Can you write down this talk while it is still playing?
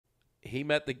he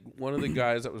met one of the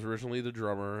guys that was originally the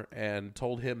drummer and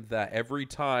told him that every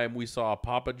time we saw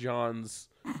Papa John's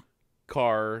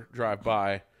car drive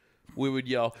by, we would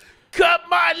yell, "Cut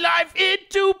my life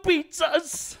into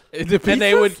pizzas!"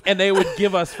 And they would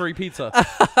give us free pizza.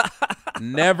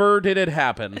 Never did it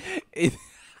happen.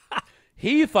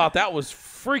 He thought that was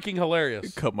freaking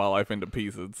hilarious. Cut my life into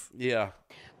pieces. Yeah.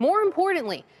 More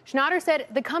importantly, Schnatter said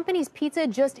the company's pizza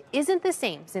just isn't the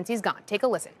same since he's gone. Take a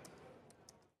listen.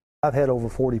 I've had over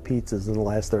 40 pizzas in the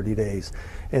last 30 days,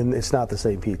 and it's not the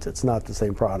same pizza. It's not the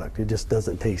same product. It just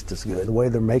doesn't taste as good. The way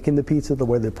they're making the pizza, the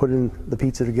way they're putting the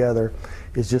pizza together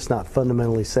is just not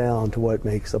fundamentally sound to what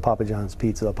makes a Papa John's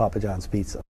pizza a Papa John's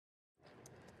pizza.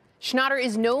 Schnatter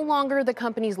is no longer the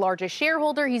company's largest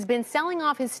shareholder. He's been selling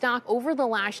off his stock over the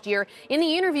last year. In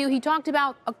the interview, he talked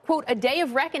about a, quote, a day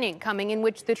of reckoning coming in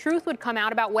which the truth would come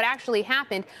out about what actually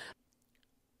happened.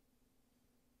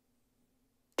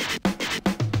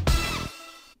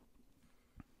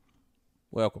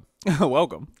 Welcome.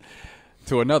 Welcome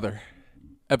to another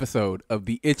episode of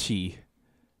the Itchy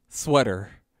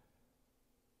Sweater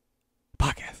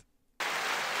Podcast.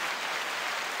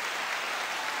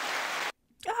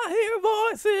 I hear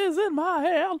voices in my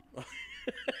head.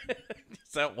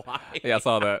 Is that why? Yeah, I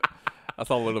saw that. I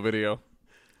saw a little video.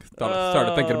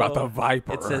 Started thinking about the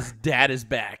Viper. It says Dad is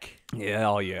back. Yeah,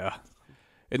 oh yeah.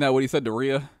 Isn't that what he said to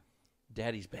Rhea?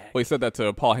 Daddy's back. Well, he said that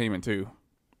to Paul Heyman too.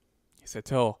 He said,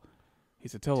 tell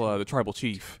the tribal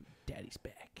chief. Daddy's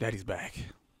back. Daddy's back.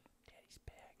 Daddy's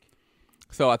back.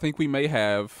 So I think we may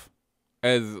have,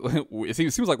 it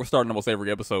seems like we're starting almost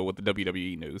every episode with the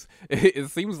WWE news.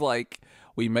 It seems like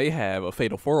we may have a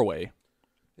fatal four-way.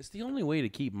 It's the only way to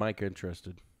keep Mike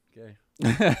interested. Okay. You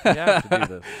have to do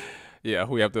this. Yeah,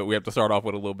 we have to start off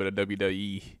with a little bit of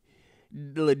WWE.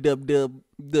 The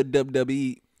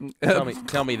WWE.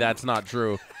 Tell me that's not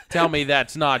true. Tell me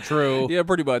that's not true. Yeah,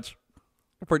 pretty much.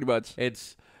 Pretty much.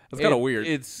 It's kind of weird.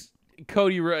 It's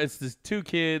Cody. It's the two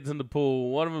kids in the pool.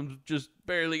 One of them just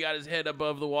barely got his head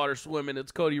above the water swimming.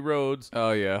 It's Cody Rhodes.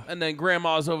 Oh yeah. And then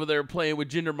Grandma's over there playing with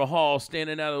Jinder Mahal,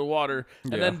 standing out of the water.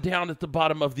 And then down at the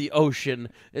bottom of the ocean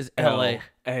is LA.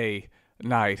 A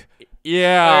Knight.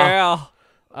 Yeah.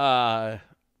 As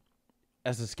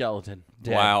a skeleton.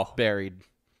 Dead, Wow. Buried.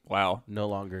 Wow. No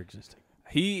longer existing.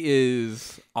 He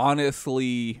is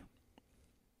honestly.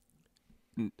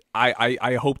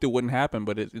 I hoped it wouldn't happen,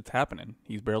 but it's happening.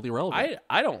 He's barely relevant.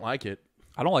 I don't like it.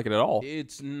 I don't like it at all.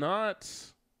 It's not.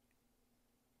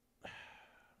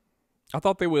 I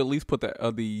thought they would at least put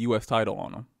the U.S. title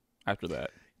on him after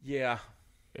that. Yeah.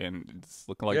 And it's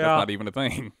looking like that's not even a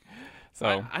thing.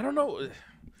 So I don't know.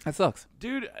 That sucks.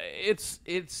 Dude,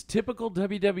 it's typical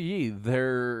WWE.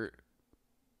 They're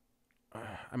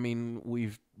I mean,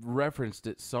 we've referenced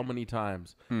it so many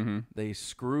times. Mm-hmm. They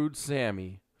screwed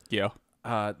Sammy. Yeah.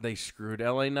 They screwed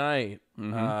LA Knight.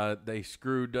 Mm-hmm. They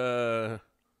screwed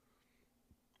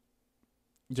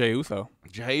Jey Uso.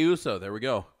 Jey Uso. There we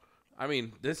go. I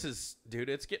mean, this is, dude,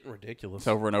 it's getting ridiculous. It's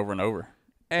over and over and over.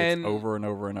 And it's over and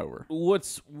over and over.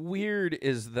 What's weird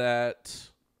is that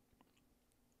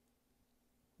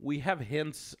we have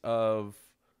hints of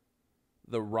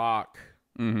The Rock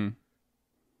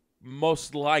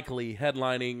most likely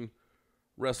headlining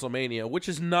WrestleMania, which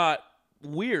is not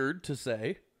weird to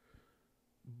say,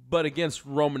 but against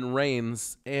Roman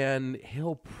Reigns, and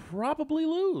he'll probably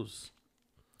lose.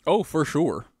 Oh, for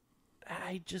sure.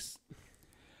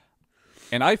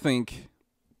 And I think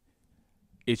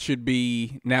it should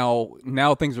be now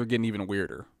things are getting even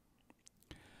weirder.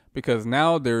 Because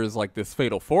now there's like this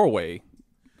fatal four-way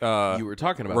you were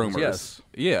talking about rumors. This,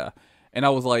 yes. Yeah. And I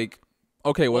was like,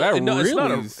 okay, well that really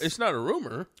it's not a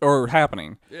rumor. Or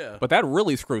happening. Yeah. But that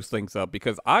really screws things up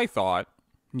because I thought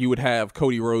you would have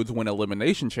Cody Rhodes win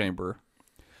Elimination Chamber,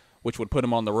 which would put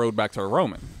him on the road back to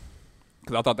Roman.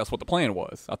 Because I thought that's what the plan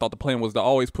was. I thought the plan was to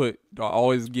always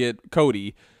get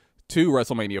Cody to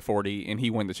WrestleMania 40 and he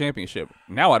win the championship.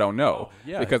 Now I don't know. Oh,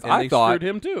 yeah, because and I thought screwed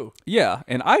him too. Yeah,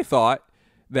 and I thought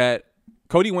that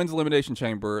Cody wins Elimination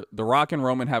Chamber, The Rock and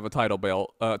Roman have a title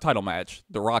match.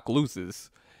 The Rock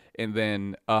loses, and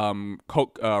then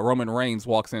Roman Reigns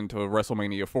walks into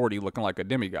WrestleMania 40 looking like a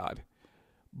demigod.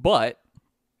 But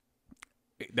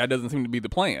that doesn't seem to be the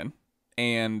plan.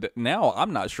 And now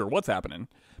I'm not sure what's happening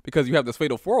because you have this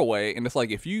fatal four-way, and it's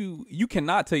like if you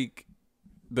cannot take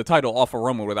the title off of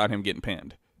Roman without him getting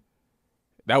pinned.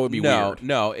 That would be weird.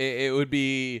 No, it would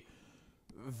be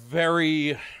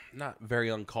not very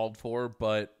uncalled for,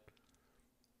 but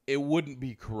it wouldn't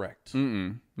be correct.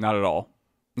 Not at all.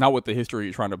 Not with the history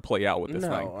you're trying to play out with this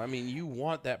thing. No, I mean, you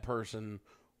want that person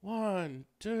 1,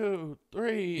 2,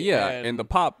 3. Yeah, and the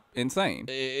pop insane.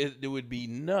 It would be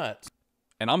nuts.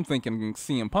 And I'm thinking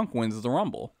CM Punk wins the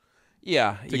Rumble.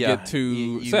 Yeah, to get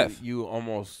to Seth. You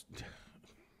almost.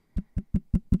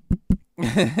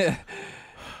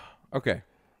 Okay.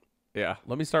 Yeah.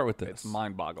 Let me start with this. It's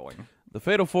mind-boggling. The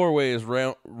Fatal 4-Way is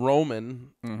Roman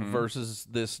versus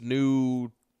this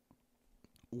new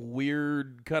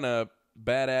weird kind of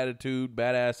bad attitude,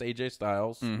 badass AJ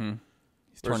Styles.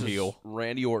 He's turned heel.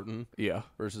 Randy Orton. Yeah.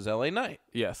 Versus LA Knight.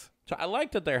 Yes. So I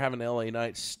like that they're having LA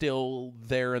Knight still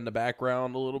there in the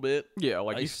background a little bit. Yeah,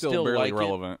 like I he's still barely like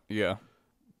relevant. Yeah.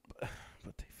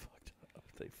 But they fucked up.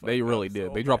 They really did.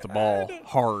 So They dropped the ball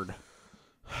hard.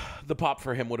 The pop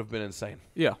for him would have been insane.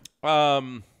 Yeah.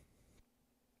 So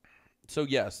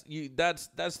yes,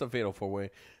 that's the Fatal 4-Way.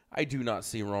 I do not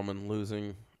see Roman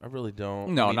losing. I really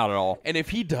don't. No, not at all. And if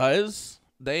he does,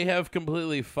 they have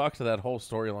completely fucked that whole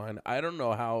storyline. I don't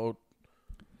know how.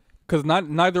 Because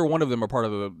neither one of them are part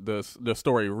of the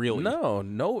story, really. No,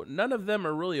 none of them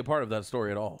are really a part of that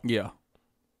story at all. Yeah.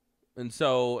 And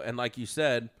so, and like you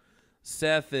said,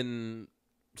 Seth and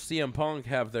CM Punk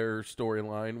have their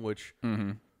storyline, which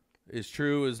is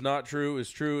true, is not true, is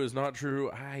true, is not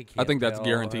true. I think that's tell.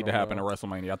 guaranteed to I don't happen know. at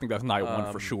WrestleMania. I think that's night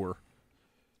one for sure.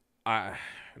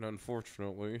 And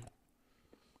unfortunately,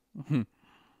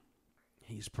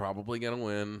 he's probably gonna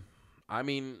win. I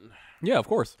mean, Yeah, of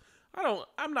course.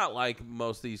 I'm not like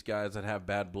most of these guys that have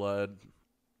bad blood,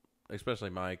 especially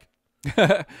Mike.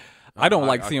 I don't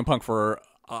like CM Punk for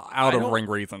out of ring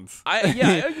reasons.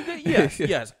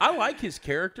 Yes. I like his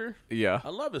character. Yeah. I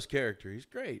love his character. He's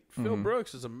great. Phil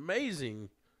Brooks is amazing.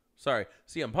 Sorry,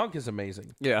 CM Punk is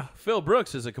amazing. Yeah. Phil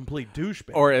Brooks is a complete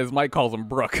douchebag. Or as Mike calls him,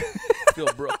 Brooke. Phil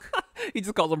Brook. He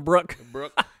just calls him Brooke.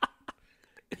 Brooke.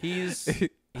 He's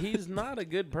not a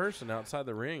good person outside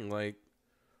the ring. Like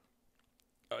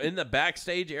in the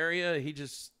backstage area,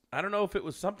 I don't know if it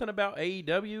was something about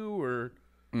AEW or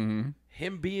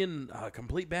him being a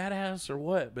complete badass or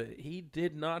what, but he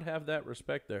did not have that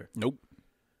respect there. Nope.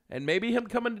 And maybe him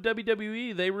coming to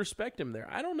WWE, they respect him there.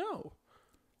 I don't know.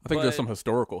 I think there's some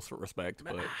historical respect,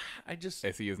 but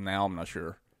as he is now, I'm not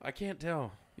sure. I can't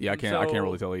tell. Yeah, I can't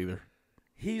really tell either.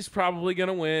 He's probably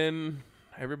gonna win.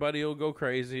 Everybody will go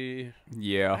crazy.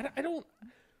 Yeah.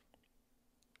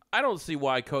 I don't see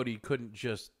why Cody couldn't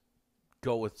just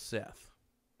go with Seth.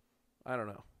 I don't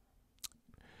know.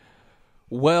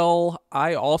 Well,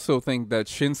 I also think that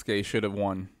Shinsuke should have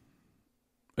won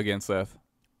against Seth.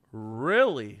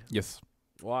 Really? Yes.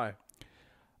 Why?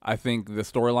 I think the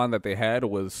storyline that they had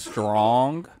was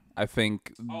strong. I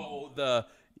think. Oh, I know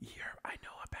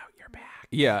about your back.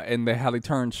 Yeah, and how they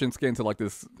turned Shinsuke into like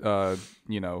this,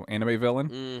 anime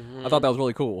villain. I thought that was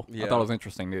really cool. Yeah. I thought it was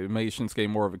interesting. It made Shinsuke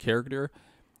more of a character.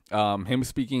 Him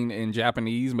speaking in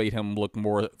Japanese made him look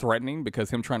more threatening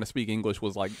because him trying to speak English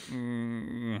was like,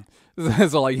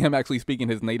 so like him actually speaking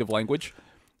his native language,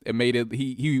 it made it.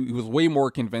 He was way more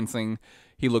convincing.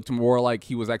 He looked more like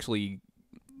he was actually,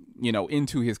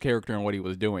 into his character and what he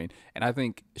was doing. And I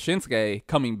think Shinsuke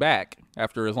coming back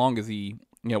after as long as he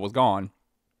was gone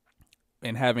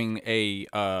and having a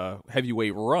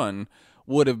heavyweight run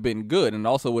would have been good, and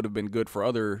also would have been good for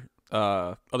other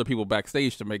people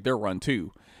backstage to make their run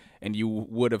too. And you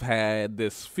would have had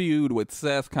this feud with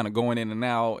Seth kind of going in and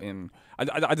out, and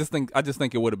I just think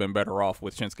it would have been better off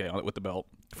with Shinsuke with the belt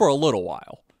for a little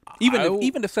while.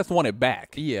 Even if Seth won it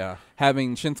back, Yeah.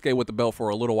 having Shinsuke with the belt for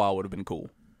a little while would have been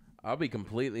cool. I'll be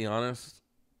completely honest.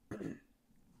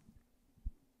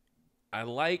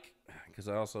 Because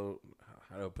I also,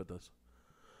 how do I put this?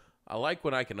 I like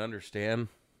when I can understand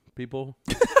people.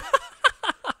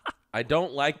 I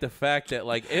don't like the fact that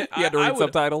you had to read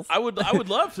subtitles? I would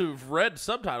love to have read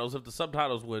subtitles if the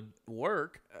subtitles would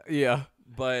work, Yeah.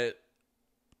 but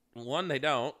one, they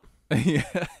don't. Yeah.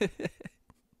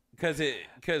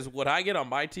 Because what I get on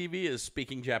my TV is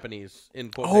speaking Japanese in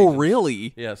quotations. Oh,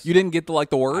 really? Yes. You didn't get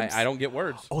the words? I don't get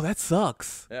words. Oh, that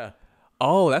sucks. Yeah.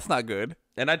 Oh, that's not good.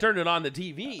 And I turned it on the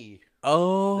TV.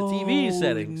 Oh. The TV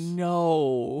settings.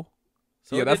 No.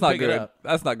 So Yeah, it that's didn't not pick it good. up.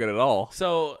 That's not good at all.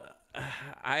 So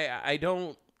I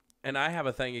don't, and I have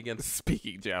a thing against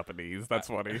Speaking Japanese, that's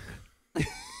funny.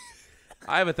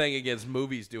 I have a thing against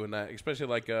movies doing that, especially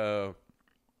like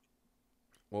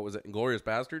what was it, Inglourious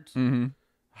Bastards? Mm-hmm.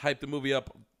 Hyped the movie up.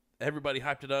 Everybody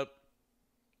hyped it up.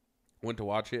 Went to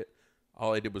watch it.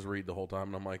 All I did was read the whole time,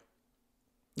 and I'm like,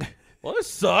 well, this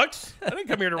sucks. I didn't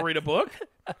come here to read a book.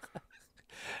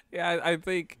 Yeah, I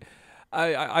think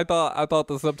I thought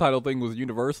the subtitle thing was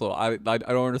universal. I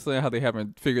don't understand how they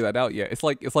haven't figured that out yet. It's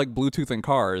like Bluetooth in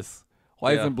cars.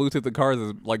 Why isn't Bluetooth in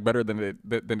cars better than it?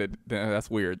 That's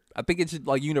weird. I think it should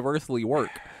universally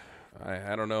work.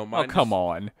 I don't know. Oh, come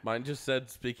on. Mine just said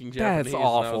speaking Japanese. That's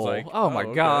awful. And I was like, oh, my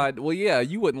okay. God. Well, yeah,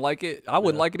 you wouldn't like it. I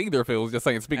wouldn't like it either if it was just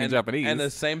saying speaking Japanese. And the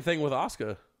same thing with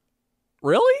Asuka.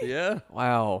 Really? Yeah.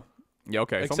 Wow. Yeah,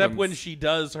 okay. Except when she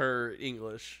does her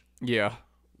English. Yeah.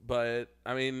 But,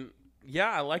 I mean, yeah,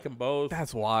 I like them both.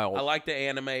 That's wild. I like the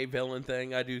anime villain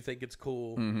thing. I do think it's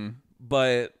cool. Mm-hmm.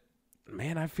 But,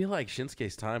 man, I feel like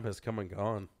Shinsuke's time has come and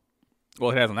gone.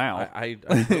 Well, it hasn't now. I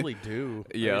really do.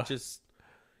 Yeah.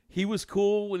 He was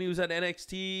cool when he was at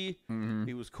NXT. Mm-hmm.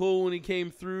 He was cool when he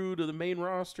came through to the main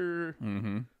roster.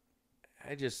 Mm-hmm.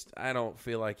 I don't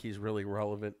feel like he's really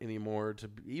relevant anymore.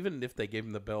 Even if they gave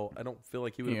him the belt, I don't feel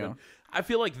like he would have been. I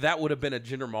feel like that would have been a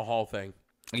Jinder Mahal thing.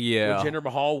 Yeah. When Jinder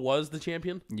Mahal was the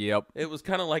champion. Yep. It was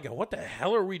kind of like, what the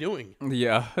hell are we doing?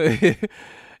 Yeah. that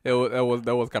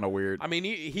was kind of weird. I mean,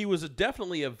 he was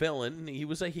definitely a villain. He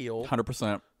was a heel.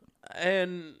 100%.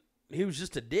 And he was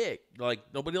just a dick. Like,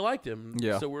 nobody liked him.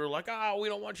 Yeah. So we were like, we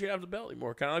don't want you to have the belt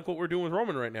anymore. Kind of like what we're doing with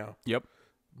Roman right now. Yep.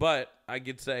 But I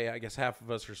could say, I guess half of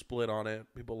us are split on it.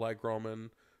 People like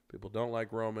Roman. People don't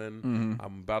like Roman. Mm-hmm.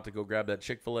 I'm about to go grab that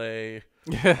Chick-fil-A.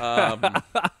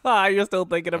 You're still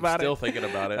thinking about Still thinking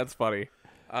about it. That's funny.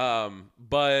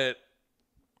 But,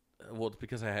 well, it's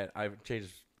because I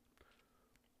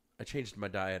changed my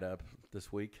diet up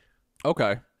this week.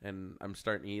 Okay. And I'm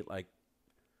starting to eat, like,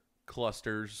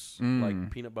 clusters,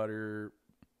 like peanut butter,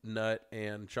 nut,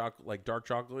 and chocolate, like dark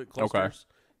chocolate clusters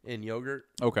in yogurt.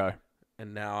 Okay.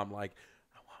 And now I'm like,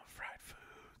 I want fried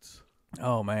foods.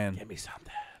 Oh, man. Give me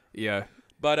something. Yeah.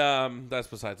 But that's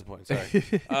besides the point. Sorry.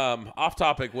 Off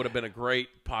topic would have been a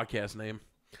great podcast name.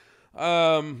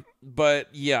 But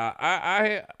yeah,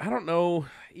 I don't know.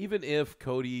 Even if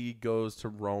Cody goes to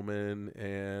Roman,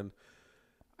 and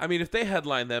I mean, if they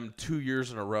headline them 2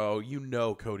 years in a row, you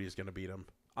know Cody's going to beat him.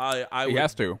 He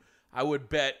has to. I would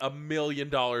bet $1 million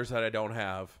that I don't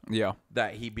have. Yeah.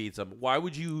 That he beats him. Why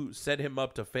would you set him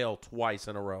up to fail twice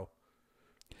in a row?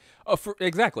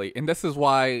 Exactly. And this is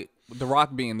why The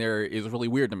Rock being there is really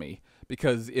weird to me.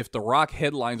 Because if The Rock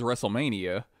headlines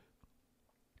WrestleMania,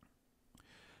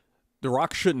 The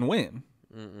Rock shouldn't win.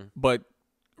 But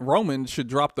Roman should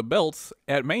drop the belts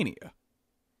at Mania.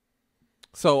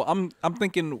 So I'm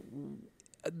thinking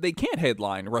they can't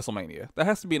headline WrestleMania. That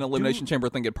has to be an Elimination Chamber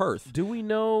thing at Perth. Do we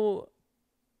know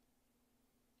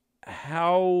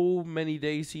how many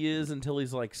days he is until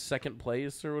he's like second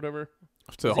place or whatever?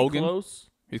 To Hogan?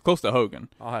 Close? He's close to Hogan.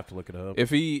 I'll have to look it up.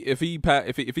 If he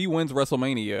wins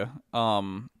WrestleMania,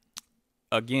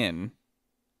 again,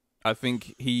 I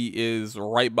think he is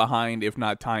right behind, if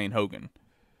not tying Hogan.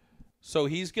 So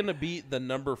he's gonna beat the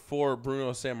number 4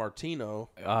 Bruno Sammartino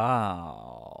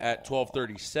at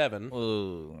 12:37.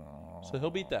 So he'll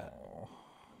beat that.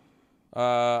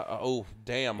 Oh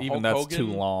damn! Even Hulk that's Hogan, too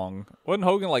long. Wasn't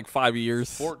Hogan like 5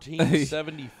 years?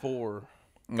 1474.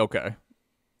 Okay.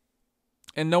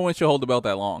 And no one should hold the belt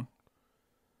that long.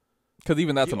 Because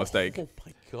even that's a mistake. Oh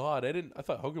my god! I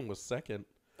thought Hogan was second.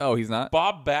 Oh, he's not?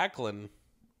 Bob Backlund.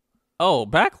 Oh,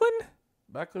 Backlund?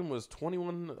 Backlund was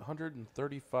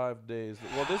 2,135 days.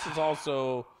 Well, this is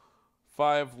also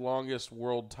 5 longest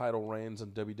world title reigns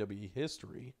in WWE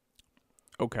history.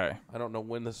 Okay. I don't know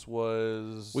when this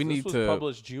was. This was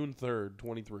published June 3rd,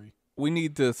 23. We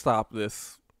need to stop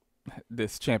this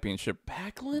championship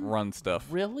Backlund run stuff.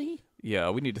 Really?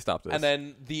 Yeah, we need to stop this. And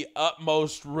then the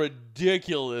utmost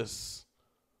ridiculous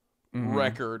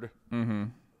record,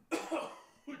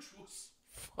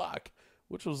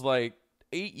 which was like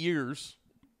 8 years.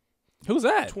 Who's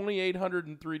that?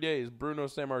 2,803 days. Bruno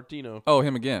Sammartino. Oh,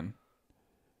 him again.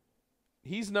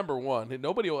 He's number 1.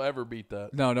 Nobody will ever beat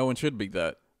that. No one should beat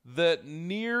that. That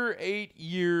near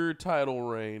 8-year title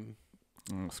reign.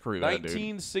 Screw that, dude.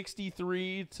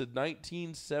 1963 to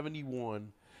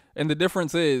 1971. And the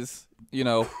difference is, you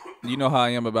know how I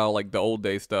am about like the old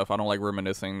day stuff. I don't like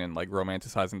reminiscing and like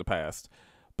romanticizing the past.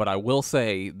 But I will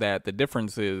say that the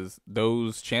difference is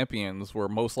those champions were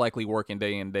most likely working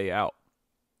day in, day out.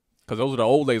 Because those are the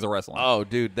old days of wrestling. Oh,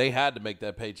 dude, they had to make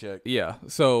that paycheck. Yeah.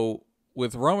 So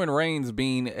with Roman Reigns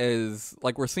being as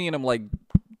like we're seeing him like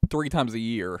 3 times a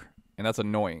year, and that's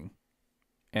annoying.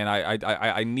 And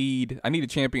I need a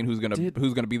champion who's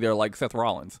gonna be there like Seth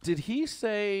Rollins. Did he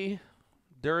say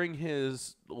during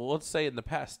his, let's say in the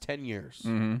past 10 years,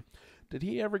 did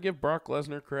he ever give Brock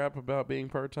Lesnar crap about being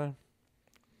part-time?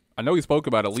 I know he spoke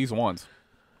about it at least once.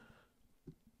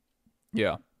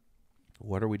 Yeah.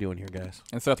 What are we doing here, guys?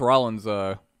 And Seth Rollins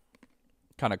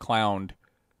kind of clowned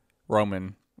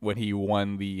Roman when he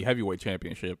won the heavyweight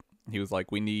championship. He was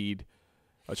like, we need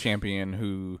a champion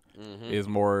who is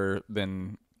more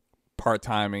than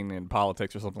part-timing in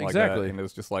politics or something like that. And it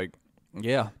was just like,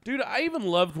 Yeah. Dude, I even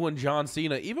loved when John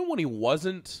Cena, even when he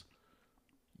wasn't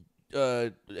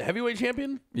heavyweight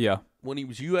champion, Yeah. when he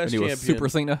was U.S. And he champion, was Super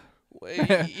Cena.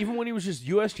 even when he was just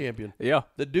U.S. champion, Yeah.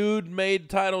 the dude made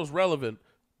titles relevant.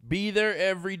 Be there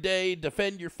every day,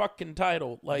 defend your fucking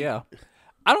title. Like, Yeah.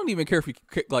 I don't even care if you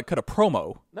cut a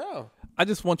promo. no. I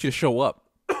just want you to show up.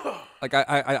 Like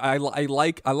I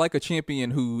like a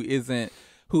champion who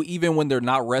even when they're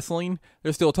not wrestling,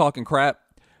 they're still talking crap.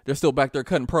 They're still back there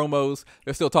cutting promos.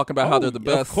 They're still talking about how they're the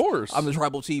best. Of course. I'm the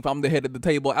tribal chief. I'm the head of the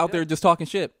table. Out there just talking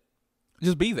shit.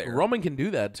 Just be there. Roman can do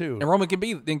that too. And Roman can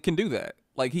do that.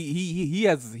 Like he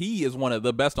is one of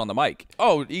the best on the mic.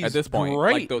 Oh, he's At this point,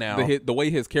 great like now. the way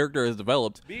his character is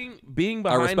developed, being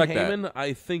behind respect that. Heyman,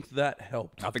 I think that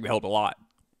helped. I think it helped a lot.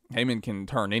 Heyman can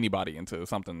turn anybody into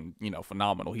something,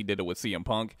 phenomenal. He did it with CM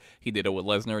Punk. He did it with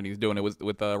Lesnar, and he's doing it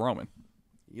with Roman.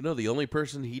 You know, the only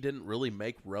person he didn't really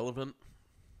make relevant,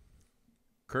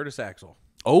 Curtis Axel.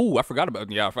 Oh, I forgot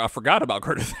about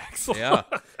Curtis Axel. Yeah,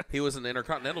 he was an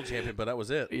Intercontinental champion, but that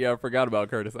was it. Yeah, I forgot about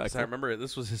Curtis I Axel. remember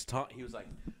this was his taunt. He was like,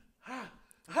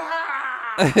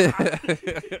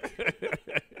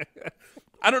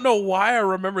 I don't know why I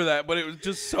remember that, but it was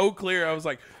just so clear. I was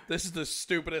like, this is the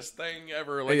stupidest thing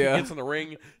ever. Like, Yeah. he gets in the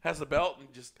ring, has the belt,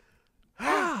 and just,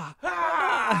 I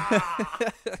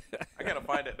gotta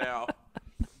find it now.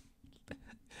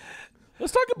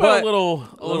 Let's talk about a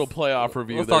little playoff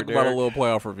review. Let's there, talk about a Derek. little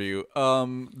playoff review.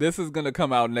 This is going to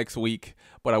come out next week,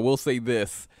 but I will say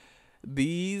this: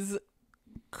 these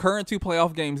current two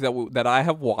playoff games that I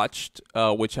have watched,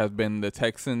 which have been the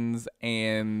Texans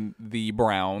and the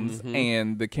Browns,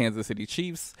 and the Kansas City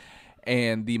Chiefs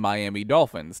and the Miami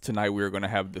Dolphins. Tonight we are going to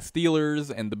have the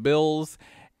Steelers and the Bills,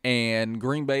 and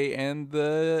Green Bay and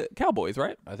the Cowboys.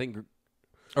 Right? I think.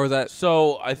 Or is that?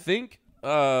 So I think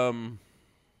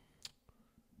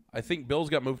Bills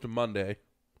got moved to Monday.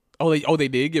 Oh, they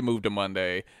did get moved to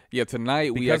Monday. Yeah,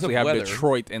 tonight we Because of actually have weather.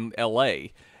 Detroit and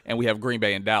L.A., and we have Green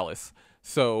Bay and Dallas.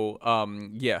 So,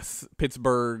 yes,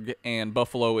 Pittsburgh and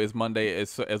Buffalo is Monday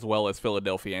as well as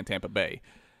Philadelphia and Tampa Bay.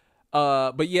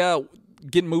 But yeah,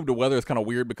 getting moved to weather is kind of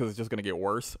weird because it's just going to get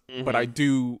worse. But I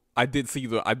did see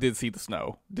the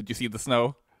snow. Did you see the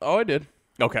snow? Oh, I did.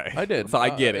 Okay, I did. So I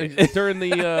get it. During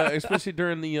the, especially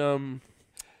during the,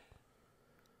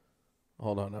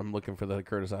 hold on, I'm looking for that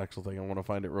Curtis Axel thing. I want to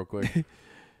find it real quick.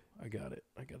 I got it.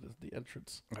 The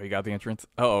entrance. Oh, you got the entrance?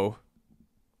 Uh-oh.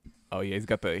 Oh yeah, he's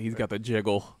got the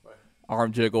jiggle,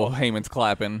 arm jiggle. Heyman's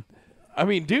clapping. I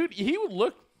mean, dude, he would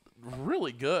look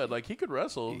really good. Like, he could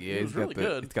wrestle. Yeah, he was really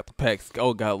good. He's got the pecs.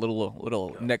 Oh god,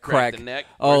 little neck Crack crack. the neck.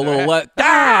 Oh, Where's little that?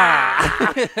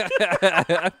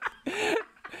 let.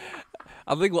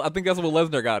 I think that's what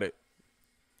Lesnar got it.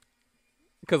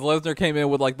 Because Lesnar came in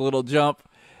with like the little jump,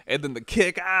 and then the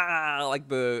kick. Like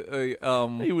the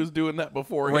He was doing that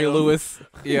before Ray him. Lewis.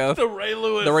 Yeah, The Ray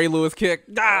Lewis. the Ray Lewis kick.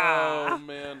 Oh,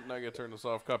 man. Now I got to turn this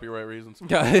off. Copyright reasons.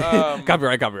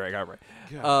 Copyright.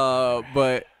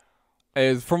 But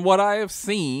as from what I have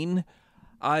seen,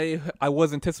 I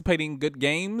was anticipating good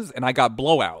games, and I got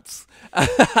blowouts.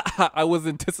 I was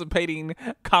anticipating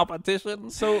competition,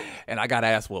 and I got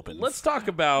ass whoopings. Let's talk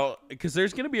about, because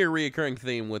there's going to be a reoccurring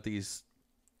theme with these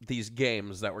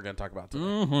games that we're going to talk about today.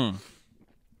 Mm-hmm.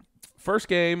 First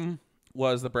game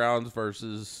was the Browns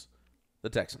versus the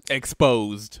Texans.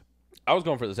 Exposed. I was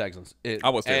going for the Texans. I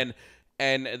was too.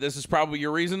 And this is probably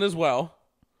your reason as well.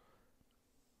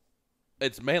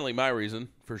 It's mainly my reason,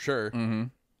 for sure. Mm-hmm.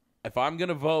 If I'm going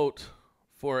to vote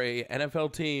for a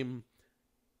NFL team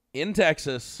in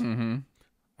Texas, I'm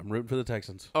rooting for the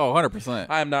Texans. Oh, 100%.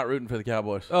 I am not rooting for the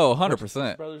Cowboys. Oh, What's his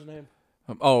 100%. brother's name?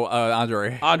 Oh,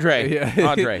 Andre. Andre. Yeah.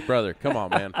 Andre, brother. Come on,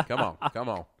 man. Come on.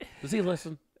 Does he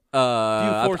listen?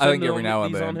 I force think him every now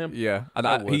and these then. on him? Yeah,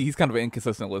 I would. he's kind of an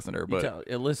inconsistent listener, but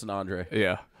Listen, Andre.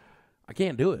 yeah, I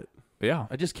can't do it. yeah.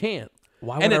 I just can't.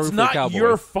 Why would And I it's root for the not Cowboys?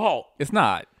 your fault. It's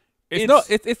not.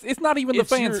 It's- It's not even the It's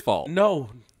fans' your- fault. No.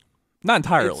 Not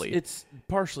entirely. It's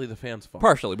partially the fans' fault.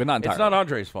 Partially, but not entirely. It's not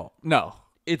Andre's fault. No.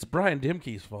 It's Brian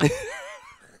Dimke's fault.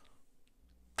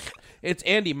 It's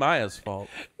Andy Maya's fault.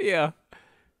 Yeah.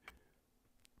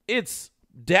 It's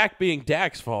Dak being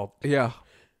Dak's fault. Yeah.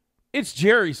 It's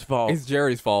Jerry's fault. It's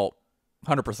Jerry's fault.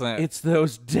 100%. It's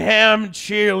those damn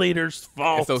cheerleaders'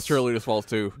 fault. It's those cheerleaders' faults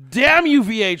too. Damn you,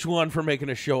 VH1, for making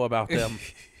a show about them.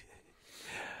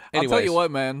 I'll tell you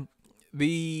what, man.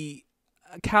 The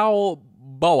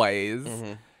Cowboys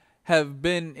have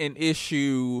been an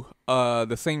issue.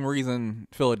 The same reason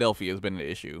Philadelphia has been an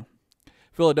issue.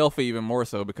 Philadelphia even more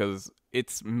so because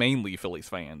it's mainly Phillies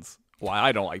fans. Why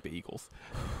I don't like the Eagles.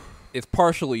 It's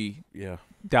partially Yeah.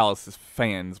 Dallas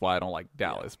fans why I don't like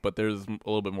Dallas, but there's a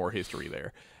little bit more history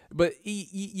there. But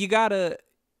you gotta.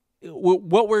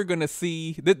 What we're gonna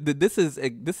see. This is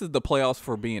the playoffs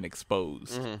for being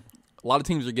exposed. Mm-hmm. A lot of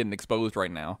teams are getting exposed right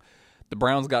now. The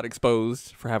Browns got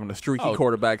exposed for having a streaky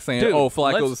quarterback saying, Dude, "Oh,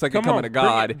 Flacco's the second coming of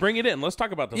God." Bring it in. Let's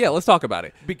talk about this. Yeah, let's talk about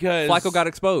it. Because Flacco got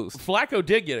exposed. Flacco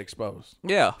did get exposed.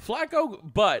 Yeah.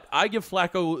 But I give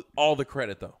Flacco all the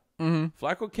credit, though. Mm-hmm.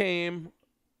 Flacco came,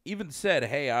 even said,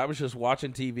 hey, I was just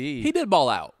watching TV. He did ball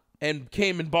out. And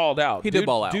came and balled out. He did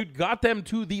ball out. Dude got them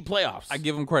to the playoffs. I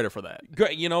give him credit for that.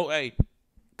 Great. You know, hey.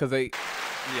 Because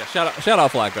shout out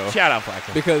Flacco. Shout out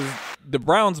Flacco. Because the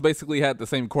Browns basically had the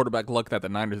same quarterback luck that the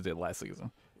Niners did last season.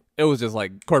 It was just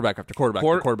like quarterback after quarterback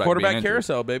after quarterback. Quarterback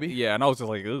carousel, baby. Yeah, and I was just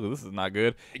like, ooh, this is not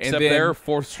good. Except and then, their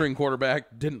fourth-string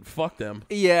quarterback didn't fuck them.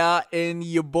 Yeah, and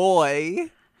your boy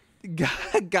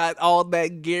got all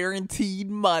that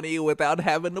guaranteed money without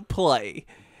having to play.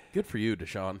 Good for you,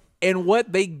 Deshaun. And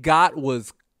what they got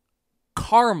was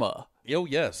karma. Oh,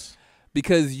 yes.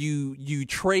 Because you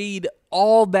trade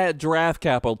all that draft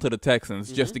capital to the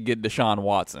Texans just to get Deshaun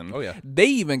Watson. Oh, yeah. They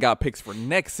even got picks for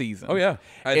next season. Oh, yeah.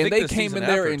 And they came in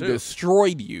there and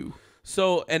destroyed you.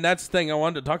 So, and that's the thing I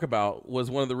wanted to talk about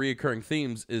was one of the reoccurring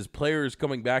themes is players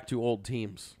coming back to old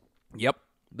teams. Yep.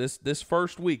 This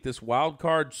first week, this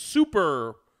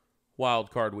super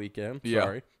wild card weekend.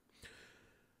 Sorry.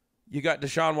 You got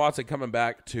Deshaun Watson coming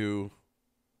back to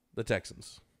the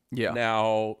Texans. Yeah.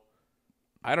 Now,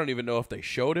 I don't even know if they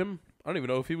showed him. I don't even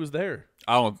know if he was there.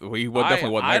 He definitely wasn't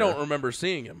there. I don't remember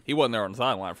seeing him. He wasn't there on the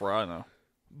sideline for all I know.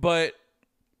 But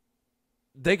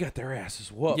they got their asses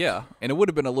whooped. Yeah, and it would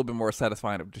have been a little bit more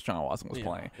satisfying if Deshaun Watson was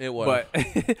playing. It would.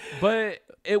 But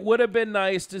it would have been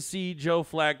nice to see Joe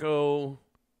Flacco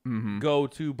go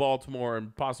to Baltimore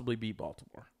and possibly beat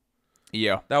Baltimore.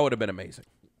 Yeah. That would have been amazing.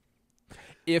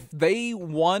 If they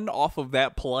won off of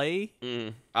that play,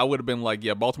 I would have been like,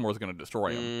 yeah, Baltimore's going to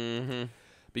destroy him.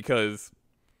 Because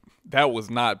that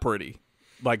was not pretty.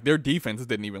 Like, their defense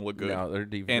didn't even look good. No, their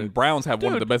defense. And Browns have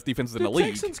one of the best defenses in the league.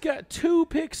 The Texans got 2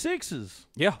 pick sixes.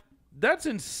 Yeah. That's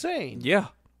insane. Yeah.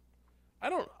 I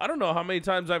don't know how many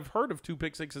times I've heard of 2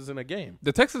 pick sixes in a game.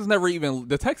 The Texans never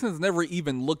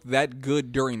even looked that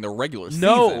good during the regular season.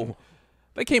 No.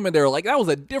 They came in there like that was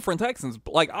a different Texans.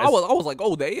 Like I was like,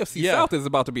 oh, the AFC South is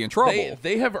about to be in trouble.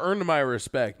 They have earned my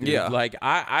respect. Dude. Yeah. Like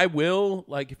I will,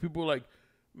 like, if people are like,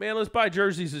 man, let's buy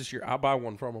jerseys this year, I'll buy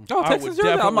one from them. Oh, Texans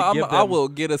jersey. I will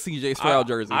get a CJ Stroud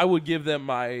jersey. I would give them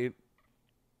my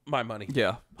money.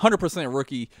 Yeah. 100%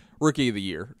 rookie of the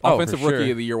year. Offensive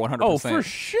rookie of the year, 100%. Oh, for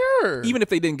sure. Even if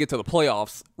they didn't get to the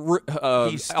playoffs,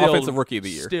 he's still offensive rookie of the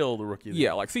year. Still the rookie of the year.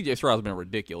 Yeah, like CJ Stroud's been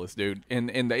ridiculous, dude. And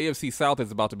the AFC South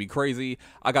is about to be crazy.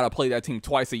 I got to play that team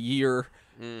twice a year.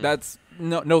 That's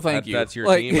no thank you. That's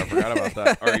your team. I forgot about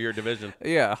that. Or your division.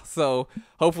 Yeah. So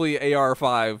hopefully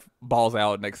AR5 balls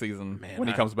out next season when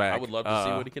he comes back. I would love to see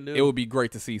what he can do. It would be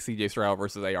great to see CJ Stroud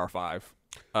versus AR5.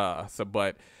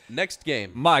 But next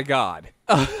game. My God.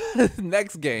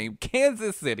 Next game,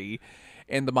 Kansas City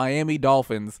and the Miami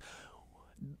Dolphins.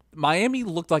 Miami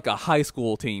looked like a high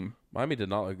school team. Miami did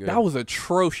not look good. That was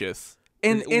atrocious.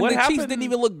 And the Chiefs didn't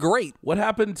even look great. What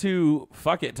happened to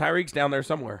Tyreek's down there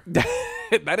somewhere? That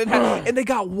didn't happen. And they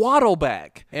got Waddle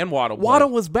back. And Waddle. Waddle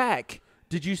was back.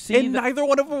 Did you see? And neither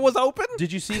one of them was open.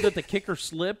 Did you see that the kicker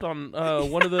slipped on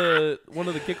one of the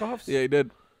kickoffs? Yeah, he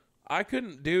did. I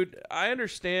couldn't, dude. I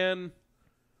understand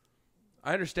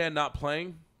not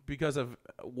playing because of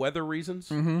weather reasons.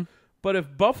 Mm-hmm. But if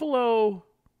Buffalo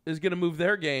is going to move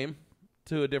their game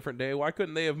to a different day, why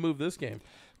couldn't they have moved this game?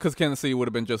 Because Kansas City would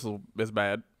have been just as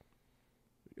bad.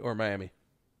 Or Miami.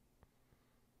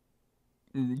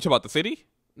 You talking about the city?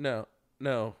 No.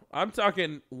 I'm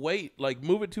talking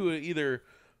move it to either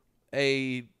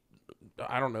a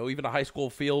I don't know, even a high school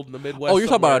field in the Midwest. Oh, you're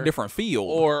talking about a different field.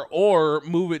 Or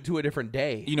move it to a different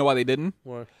day. You know why they didn't?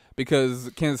 What? Because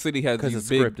Kansas City has these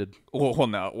big scripted.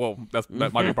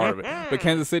 That might be part of it. But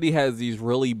Kansas City has these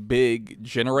really big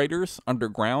generators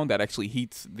underground that actually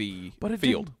heats the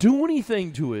field. Didn't do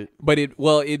anything to it. But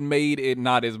it made it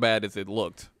not as bad as it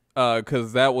looked.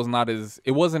 Because it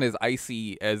wasn't as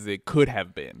icy as it could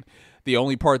have been. The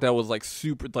only part that was like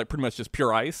super, like pretty much just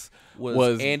pure ice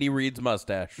was Andy Reid's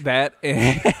mustache. That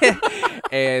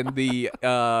and the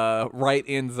right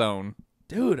end zone.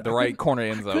 Dude, the right corner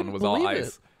end zone was all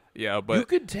ice. Yeah, but you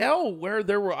could tell where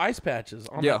there were ice patches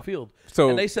on that field. So,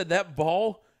 and they said that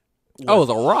ball was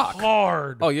a rock.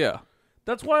 Hard. Oh yeah.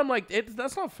 That's why I'm like,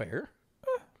 that's not fair.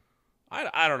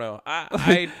 I don't know.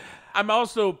 I'm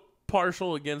also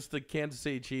partial against the Kansas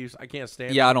City Chiefs. I can't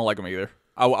stand. Yeah, I don't like them either.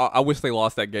 I wish they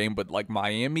lost that game, but like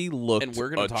Miami looked and we're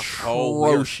gonna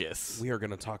atrocious. We are going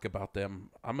to talk about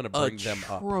them. I'm going to bring them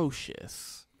up.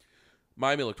 Atrocious.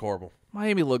 Miami looked horrible.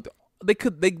 Miami looked. They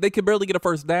could barely get a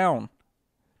first down.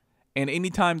 And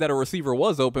anytime that a receiver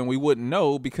was open, we wouldn't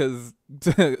know because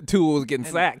Tua was getting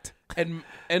sacked. And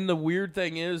the weird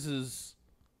thing is,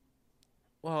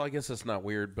 well, I guess it's not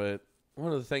weird, but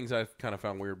one of the things I kind of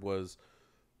found weird was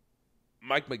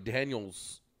Mike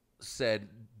McDaniels said,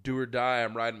 "Do or die,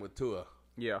 I'm riding with Tua."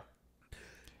 Yeah.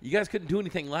 You guys couldn't do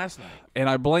anything last night. And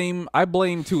I blame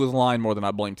Tua's line more than I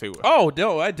blame Tua. Oh,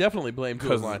 no, I definitely blame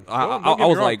Tua's line. I Don't get me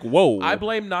was wrong. like, whoa. I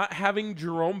blame not having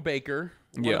Jerome Baker,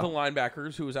 one Yeah. of the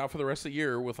linebackers who was out for the rest of the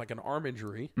year with like an arm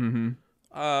injury.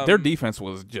 Their defense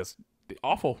was just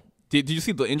Awful. Did you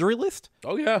see the injury list?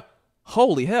 Oh, yeah.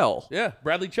 Holy hell. Yeah,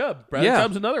 Bradley Chubb. Bradley Yeah.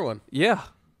 Chubb's another one. Yeah.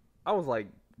 I was like,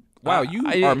 wow, you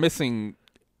I- are missing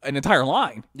an entire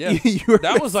line. Yeah, You are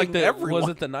that was like missing everyone. was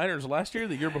it the Niners last year,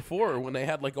 the year before, when they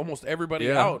had like almost everybody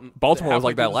Yeah. out? and Baltimore was halfway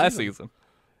like that through the last season.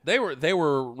 They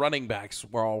were running backs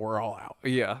were all out.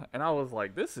 Yeah, and I was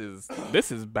like, this is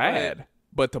bad.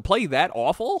 But to play that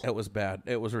awful? It was bad.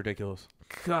 It was ridiculous.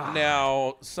 God.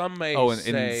 Now some may Oh, and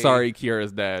say, sorry,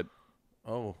 Kiera's dad.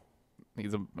 Oh,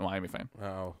 He's a Miami fan.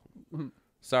 oh,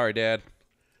 sorry, Dad.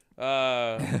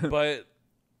 But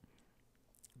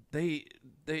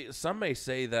some may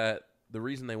say that the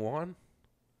reason they won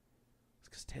is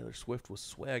because Taylor Swift was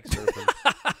swag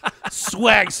surfing.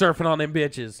 Swag surfing on them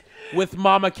bitches with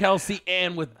Mama Kelsey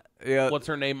and with what's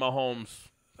her name, Mahomes,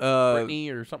 Brittany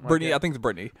or something. Brittany, like I that. think it's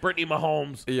Brittany. Brittany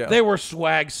Mahomes. Yeah. They were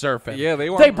swag surfing. Yeah, they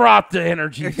were. They brought the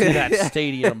energy to that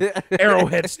stadium.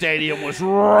 Arrowhead Stadium was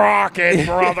rocking,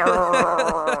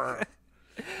 brother.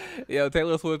 Yeah,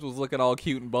 Taylor Swift was looking all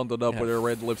cute and bundled up with her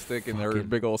red lipstick and her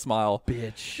big old smile.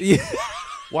 Bitch. Yeah.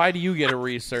 Why do you get a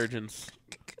resurgence?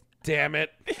 Damn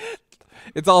it.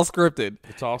 It's all scripted.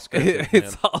 It's all scripted.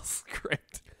 It's man. all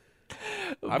scripted.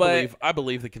 I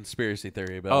believe the conspiracy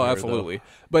theory about Oh, her, absolutely.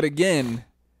 But again,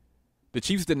 the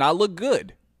Chiefs did not look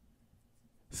good.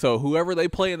 So whoever they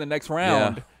play in the next though.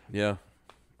 round, Yeah.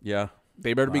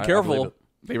 they better be I careful. believe it.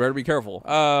 They better be careful.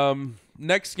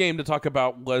 Next game to talk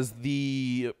about was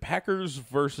the Packers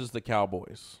versus the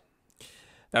Cowboys.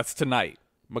 That's tonight.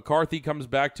 McCarthy comes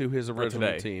back to his Or original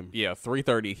today. team. Yeah,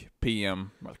 3:30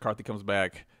 p.m. McCarthy comes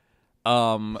back.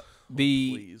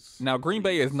 Please. Now Green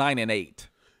Bay is 9-8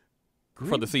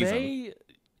 for the season. Bay,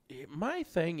 my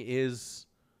thing is,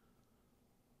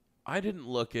 I haven't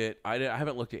looked at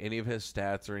any of his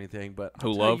stats or anything, but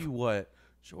I'll tell Love? you what,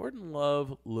 Jordan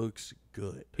Love looks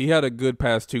good. He had a good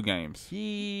past 2 games.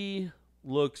 He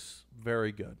looks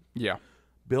very good. Yeah.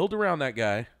 Build around that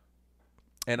guy,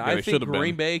 and Yeah, I they think should've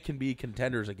Green been. Bay can be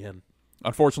contenders again.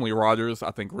 Unfortunately, Rodgers,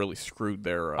 I think, really screwed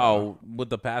their. With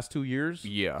the past 2 years?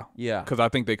 Yeah. Yeah. Because I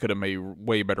think they could have made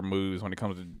way better moves when it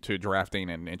comes to drafting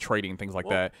and trading, things like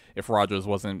that, if Rodgers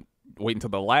wasn't waiting until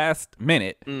the last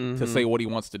minute to say what he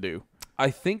wants to do. I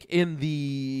think in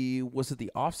the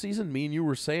offseason, me and you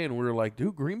were saying, we were like,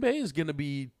 dude, Green Bay is going to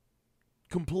be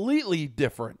completely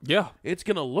different. Yeah. It's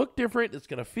going to look different. It's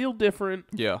going to feel different.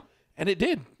 Yeah. And it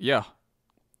did. Yeah.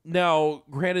 Now,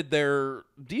 granted, their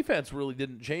defense really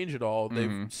didn't change at all.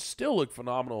 They've still looked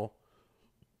phenomenal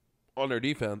on their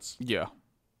defense. Yeah.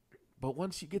 But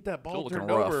once you get that ball looking turned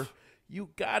rough. over, you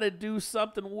got to do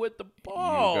something with the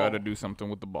ball. You got to do something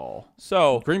with the ball.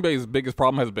 So, Green Bay's biggest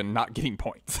problem has been not getting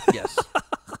points. yes.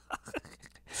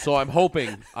 So I am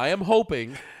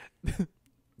hoping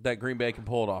that Green Bay can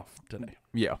pull it off today.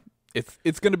 Yeah,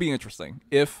 it's going to be interesting.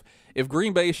 If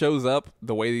Green Bay shows up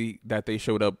the way that they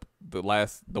showed up the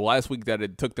last week that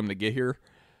it took them to get here,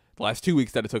 the last 2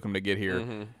 weeks that it took them to get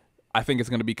here, I think it's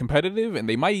going to be competitive, and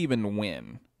they might even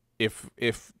win if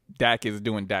Dak is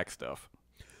doing Dak stuff.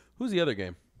 Who's the other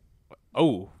game?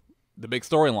 Oh, the big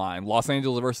storyline: Los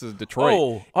Angeles versus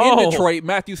Detroit. Oh. In Detroit,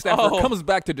 Matthew Stafford comes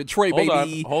back to Detroit,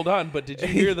 baby. Hold on. But did you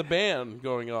hear the ban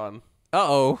going on?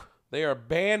 Uh-oh. They are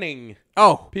banning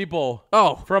Oh. people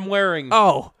Oh. from wearing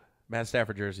Oh. Matt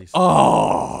Stafford jerseys.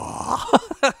 Oh.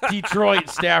 Detroit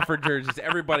Stafford jerseys.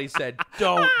 Everybody said,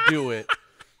 don't do it.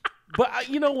 But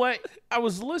you know what? I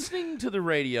was listening to the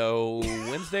radio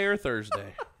Wednesday or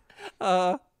Thursday.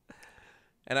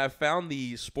 And I found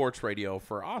the sports radio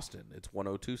for Austin. It's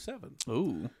 102.7.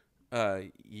 Ooh.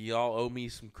 Y'all owe me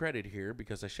some credit here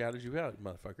because I shouted you out,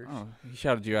 motherfuckers. Oh, he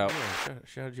shouted you out. Yeah,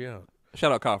 shouted you out.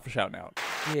 Shout out Kyle for shouting out.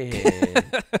 Yeah.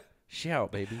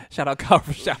 Shout, baby. Shout out Kyle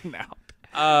for shouting out.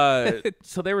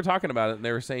 So they were talking about it, and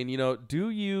they were saying,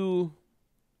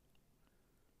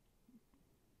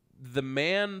 the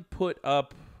man put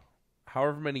up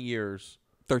however many years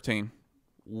 13.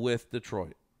 with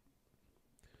Detroit.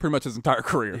 pretty much his entire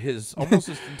career. Almost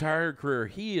his entire career.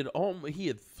 He had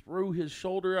threw his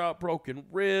shoulder out, broken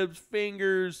ribs,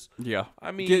 fingers. Yeah,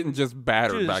 I mean, getting just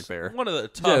battered back there. One of the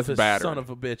toughest battered. son of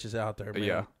a bitches out there, man.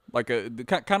 Yeah, like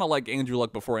kind of like Andrew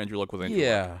Luck before Andrew Luck was Andrew Luck.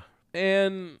 Yeah,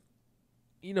 and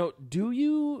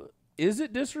is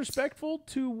it disrespectful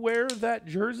to wear that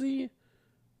jersey?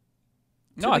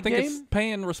 No, I think it's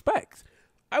paying respect.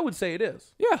 I would say it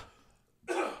is. Yeah.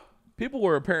 People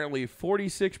were apparently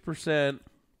 46%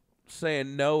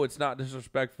 saying no, it's not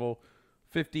disrespectful.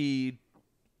 50,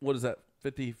 what is that?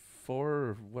 54?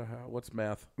 Or what's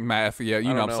math? Math, yeah.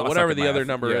 You I know, don't know. Whatever the other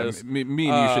number is. Me and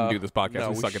you shouldn't do this podcast. No,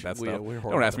 we suck at that stuff. we're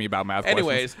Don't ask me about math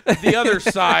Anyways, questions. the other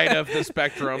side of the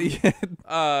spectrum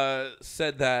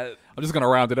said that. I'm just going to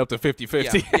round it up to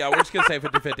 50-50. Yeah, we're just going to say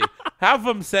 50-50. Half of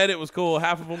them said it was cool.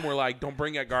 Half of them were like, don't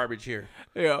bring that garbage here.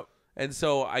 Yeah. And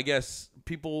so I guess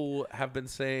people have been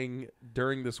saying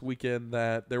during this weekend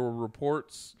that there were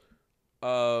reports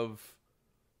of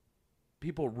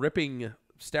people ripping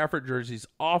Stafford jerseys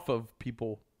off of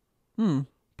people,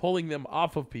 pulling them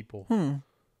off of people,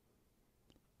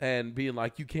 and being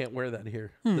like, you can't wear that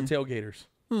here. The tailgaters.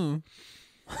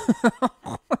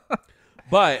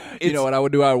 But you know what I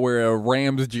would do? I would wear a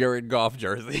Rams Jared Goff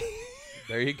jersey.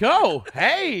 There you go.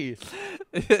 Hey.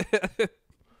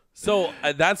 So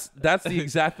that's the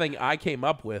exact thing I came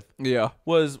up with. Yeah.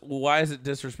 Was why is it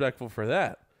disrespectful for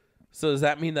that? So does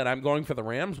that mean that I'm going for the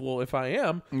Rams? Well, if I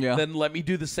am, then let me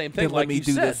do the same thing. Then let me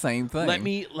do the same thing. Let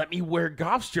me wear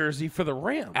Goff's jersey for the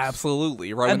Rams.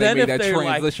 Absolutely. Right And when they then made if that they're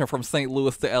transition from St.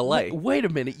 Louis to L.A. Wait a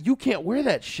minute, you can't wear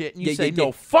that shit, and you Yeah, say yeah, no,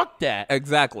 yeah. fuck that.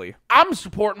 Exactly. I'm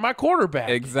supporting my quarterback.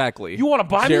 Exactly. You want to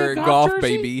buy Jared me a Goff Goff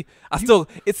jersey? baby.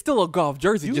 It's still a Goff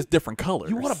jersey, just different colors.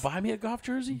 You want to buy me a Goff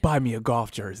jersey? buy me a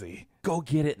Goff jersey? Go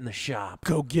get it in the shop.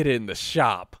 Go get it in the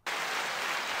shop.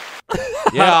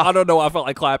 Yeah. I don't know why I felt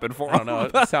like clapping for I don't know.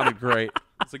 It sounded great.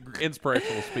 It's an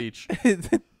inspirational speech.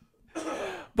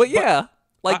 But yeah,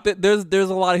 there's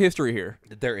a lot of history here.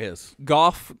 There is.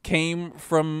 Goff came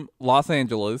from Los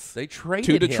Angeles They traded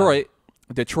to him.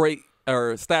 Detroit.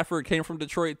 Stafford came from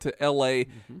Detroit to L.A.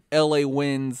 L.A.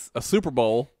 wins a Super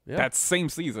Bowl that same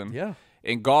season. Yeah.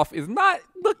 And Goff is not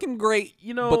looking great,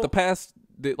 but I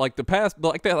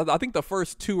think the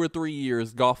first 2 or 3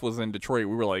 years Goff was in Detroit,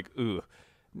 we were like, ugh,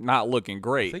 not looking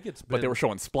great. think it's but they been- were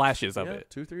showing splashes of it.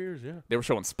 2-3 years, yeah. They were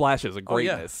showing splashes of Oh, yeah.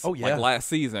 greatness. Oh, yeah. Like last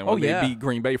season when they beat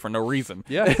Green Bay for no reason.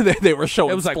 Yeah. they were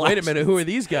showing It was like, splashes. wait a minute, who are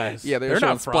these guys? Yeah, they were They're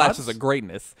showing not frauds. splashes of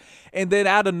greatness. And then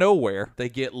out of nowhere, They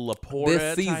get Laporta this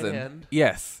at tight season, end.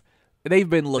 yes, they've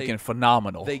been looking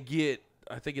phenomenal. They get,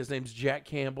 I think his name's Jack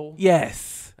Campbell.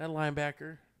 Yes. That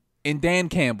linebacker. And Dan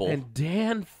Campbell, And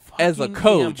Dan fucking as a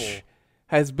coach, Campbell.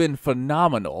 has been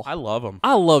phenomenal. I love him.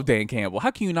 I love Dan Campbell. How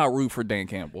can you not root for Dan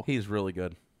Campbell? He's really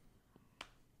good.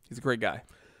 He's a great guy.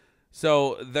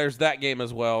 So there's that game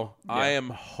as well. I am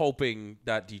hoping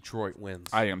that Detroit wins.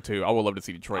 I am too. I would love to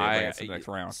see Detroit advance to the next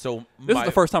round. So This is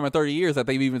the first time in 30 years that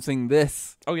they've even seen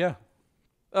this. Oh yeah.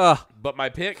 Ugh. But my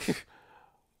pick.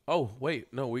 Oh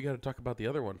wait, no, we got to talk about the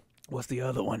other one. What's the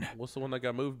other one? What's the one that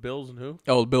got moved? Bills and who?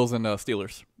 Oh, Bills and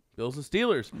Steelers. Bills and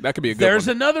Steelers. That could be a good There's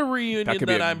one. another reunion That could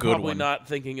be that a I'm good probably one. not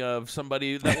thinking of.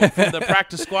 Somebody that went from the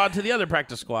practice squad to the other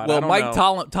practice squad. Well, I don't Mike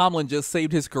know. Tomlin just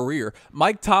saved his career.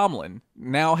 Mike Tomlin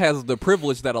now has the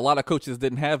privilege that a lot of coaches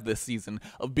didn't have this season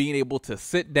of being able to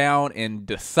sit down and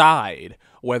decide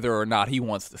whether or not he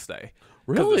wants to stay.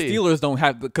 Really? Because the Steelers don't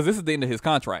have, because this is the end of his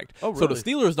contract. Oh, So the really?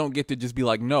 Steelers don't get to just be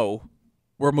like, no,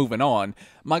 we're moving on.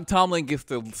 Mike Tomlin gets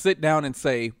to sit down and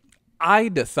say, I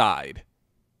decide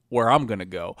where I'm going to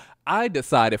go. I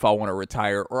decide if I want to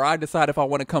retire or I decide if I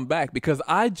want to come back because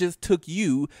I just took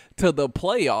you to the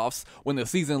playoffs when the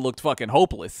season looked fucking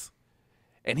hopeless.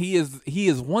 And he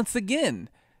is once again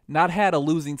not had a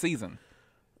losing season.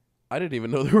 I didn't even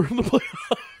know they were in the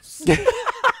playoffs.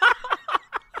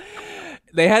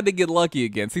 They had to get lucky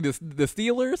again. See, the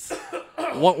Steelers,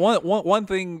 one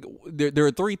thing, there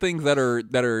are three things that are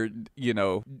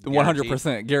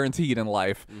 100% guaranteed in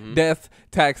life: death,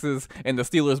 taxes, and the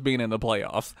Steelers being in the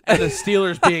playoffs. And the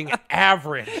Steelers being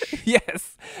average.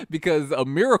 Yes, because a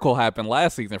miracle happened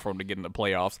last season for them to get in the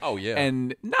playoffs. Oh, yeah.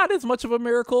 And not as much of a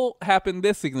miracle happened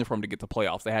this season for them to get to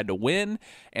playoffs. They had to win,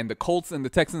 and the Colts and the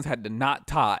Texans had to not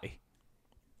tie,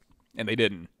 and they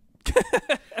didn't.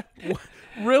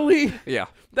 Really? Yeah.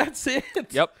 That's it?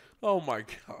 Yep. Oh, my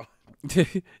God.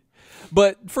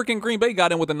 But freaking Green Bay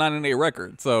got in with a 9-8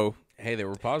 record, so Hey, they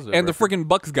were positive. and the freaking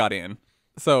Bucks got in.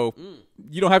 So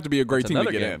you don't have to be a great team to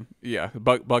another get game. in. Yeah,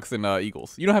 Bucks and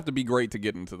Eagles. You don't have to be great to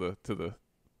get into the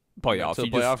playoffs. To the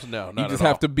You playoffs? just, No, you not just at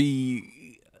have all. to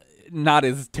be not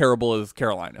as terrible as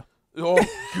Carolina. Oh,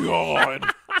 God.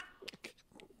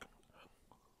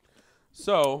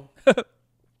 So,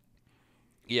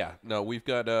 yeah, no, we've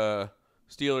got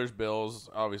Steelers, Bills.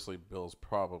 Obviously, Bills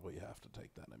probably have to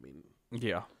take that. I mean,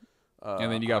 Yeah.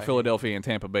 And then you got Philadelphia and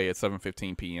Tampa Bay at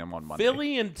 7:15 p.m. on Monday.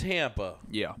 Philly and Tampa.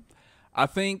 Yeah. I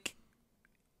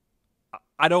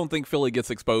don't think Philly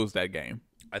gets exposed that game.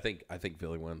 I think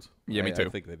Philly wins. Yeah, me too. I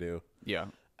think they do. Yeah.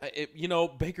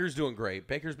 Baker's doing great.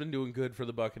 Baker's been doing good for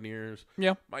the Buccaneers.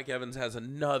 Yeah. Mike Evans has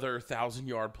another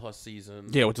 1,000-yard plus season.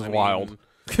 Yeah, which is wild.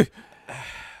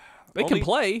 They can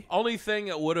play. Only thing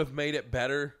that would have made it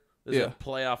better is Yeah. if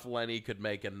playoff Lenny could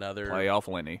make another Playoff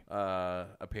Lenny.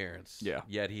 appearance. Yeah.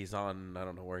 Yet he's on, I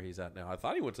don't know where he's at now. I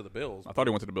thought he went to the Bills. I thought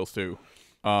he went to the Bills too.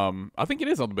 I think it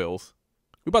is on the Bills.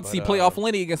 We're about to see playoff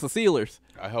Lenny against the Steelers.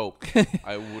 I hope.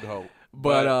 I would hope.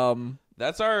 But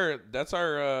that's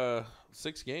our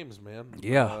 6 games, man.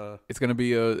 yeah, it's going to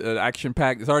be an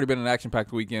action-packed. It's already been an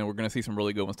action-packed weekend. We're going to see some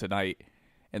really good ones tonight.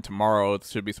 And tomorrow it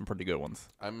should be some pretty good ones.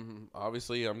 I'm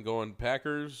going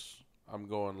Packers. I'm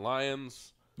going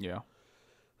Lions. Yeah.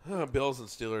 Bills and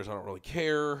Steelers, I don't really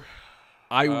care.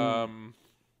 I'd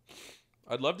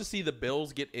love to see the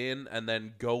Bills get in and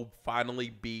then go finally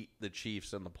beat the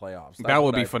Chiefs in the playoffs. That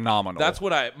would be phenomenal. That's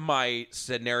what my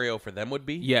scenario for them would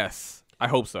be. Yes, I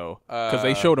hope so. Because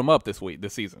they showed them up this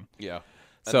season. Yeah.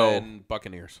 So then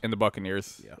Buccaneers. And the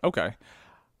Buccaneers. Yeah. Okay.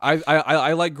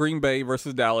 I like Green Bay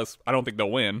versus Dallas. I don't think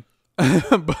they'll win,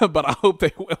 but I hope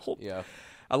they will. Yeah.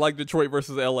 I like Detroit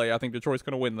versus LA. I think Detroit's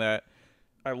going to win that.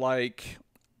 I like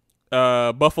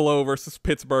Buffalo versus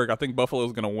Pittsburgh. I think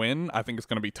Buffalo's going to win. I think it's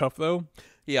going to be tough, though.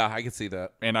 Yeah, I can see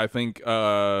that. And I think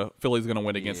Philly's going to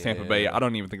win against Tampa Bay. Yeah. I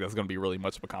don't even think that's going to be really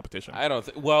much of a competition. I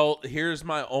don't well, here's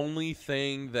my only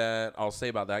thing that I'll say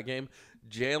about that game.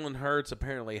 Jalen Hurts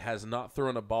apparently has not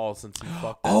thrown a ball since he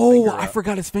fucked that finger up.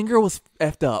 forgot his finger was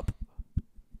effed up.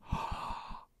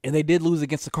 And they did lose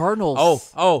against the Cardinals.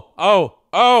 Oh,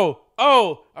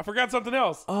 I forgot something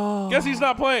else. Guess he's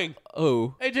not playing.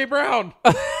 Oh. AJ Brown.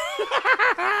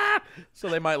 So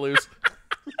they might lose.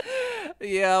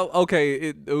 Yeah,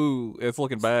 okay. It's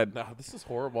looking bad. No, this is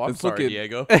horrible. I'm It's sorry, looking-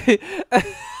 Diego.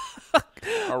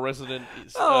 Our resident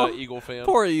Eagle fan.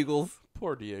 Poor Eagles.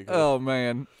 Poor Diego. Oh,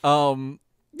 man.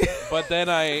 But then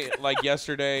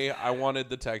yesterday, I wanted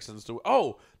the Texans to.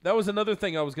 Oh, that was another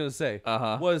thing I was going to say.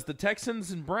 Was the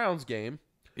Texans and Browns game.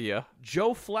 Yeah.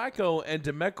 Joe Flacco and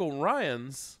DeMeco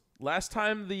Ryans, last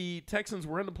time the Texans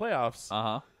were in the playoffs,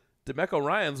 DeMeco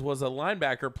Ryans was a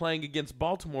linebacker playing against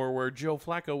Baltimore where Joe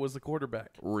Flacco was the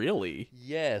quarterback. Really?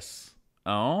 Yes.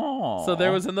 Oh. So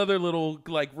there was another little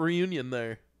reunion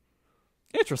there.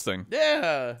 Interesting.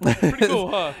 Yeah. Pretty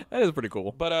cool, huh? That is pretty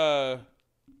cool. But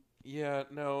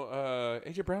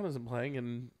AJ Brown isn't playing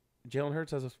and Jalen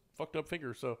Hurts has a fucked up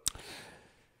finger, so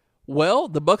Well,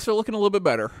 the Bucks are looking a little bit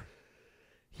better.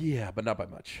 yeah, but not by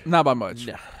much. Not by much.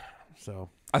 Nah. So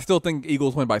I still think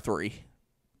Eagles win by 3.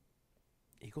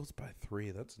 Eagles by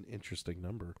 3. That's an interesting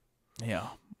number. Yeah.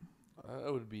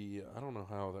 That would be. I don't know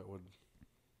how that would.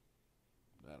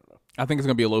 I don't know. I think it's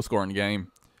going to be a low-scoring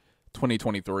game.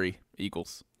 2023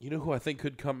 Eagles. You know who I think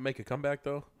could make a comeback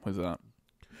though? Who's that?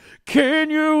 Can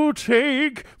you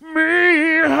take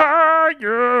me higher?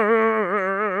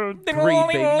 Creed,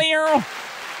 baby.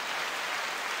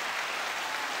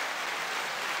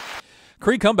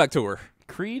 Creed comeback tour.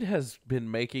 Creed has been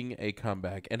making a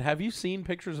comeback. And have you seen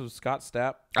pictures of Scott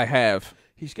Stapp? I have.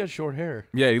 He's got short hair.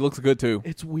 Yeah, he looks good too.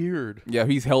 It's weird. Yeah,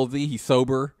 he's healthy. He's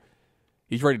sober.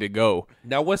 He's ready to go.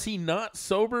 Now, was he not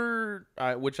sober?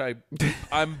 Which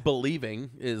I'm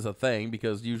believing is a thing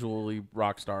because usually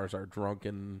rock stars are drunk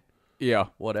and Yeah.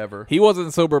 whatever. He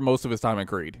wasn't sober most of his time in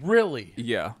Creed. Really?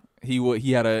 Yeah.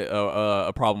 He had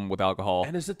a problem with alcohol.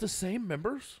 And is it the same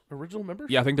members? Original members?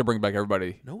 Yeah, I think they're bringing back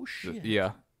everybody. No shit.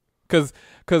 Yeah. Because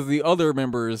the other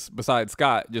members besides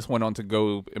Scott just went on to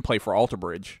go and play for Alter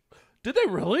Bridge. Did they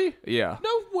really? Yeah.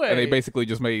 No way. And they basically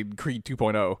just made Creed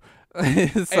 2.0. So,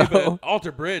 Hey, but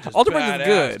Alter Bridge is Alter Bridge is badass,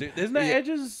 good. dude. Isn't that Yeah.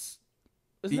 Edge's?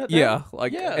 Isn't that yeah, them?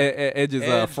 like Yeah. Edge's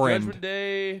Edge, friend. Judgment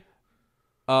Day.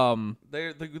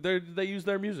 They use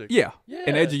their music. Yeah. Yeah.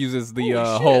 And Edge uses the Holy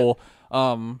shit. whole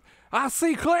I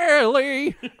see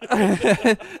clearly.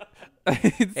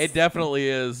 It definitely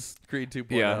is Creed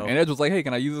 2.0. Yeah. And Edge was like, "Hey,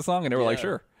 can I use the song?" And they were like, Yeah.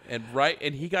 "Sure."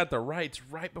 And he got the rights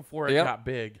right before it Yep. got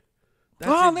big.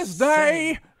 On this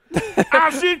day, I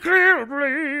see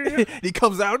clearly. he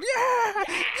comes out. Yeah,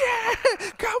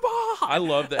 come on. I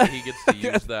love that he gets to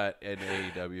use that in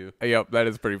AEW. Yep, that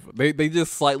is pretty. They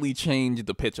just slightly changed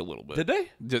the pitch a little bit. Did they?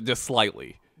 Just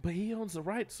slightly. But he owns the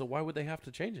rights, so why would they have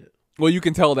to change it? Well, you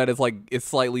can tell that it's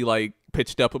slightly like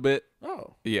pitched up a bit.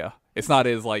 Oh, Yeah, it's not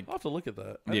as like I'll have to look at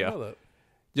that. I didn't Yeah. know that.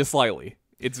 just slightly.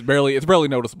 It's barely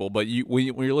noticeable, but when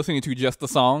you're listening to just the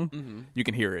song, you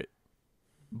can hear it.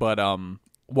 But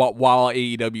while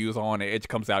AEW is on, Edge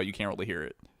comes out, you can't really hear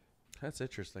it. That's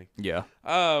interesting. Yeah.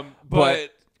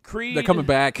 But Creed, they're coming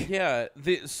back. Yeah.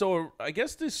 So I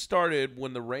guess this started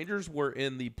when the Rangers were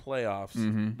in the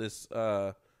playoffs this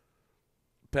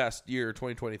past year,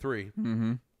 2023.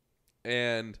 Mm-hmm.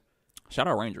 And shout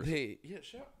out Rangers.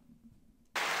 Shout.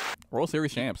 World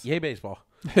Series champs. Yay baseball.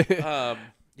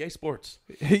 Yay sports.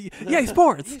 Yay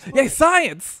sports. Yay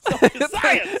science.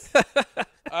 Science.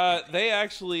 They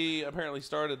actually apparently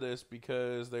started this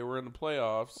because they were in the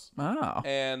playoffs. Oh.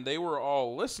 And they were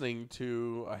all listening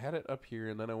to, I had it up here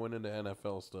and then I went into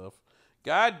NFL stuff.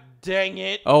 God dang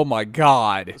it. Oh my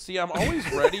God. See, I'm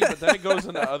always ready, but then it goes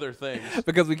into other things.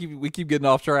 Because we keep getting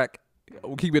off track.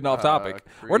 We keep getting off topic.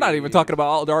 Creed. We're not even talking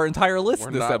about our entire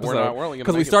list this episode. We're only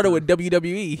because we started with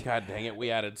WWE. God dang it,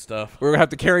 we added stuff. We're going to have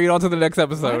to carry it on to the next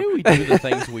episode. Why do we do the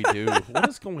things we do? What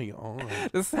is going on?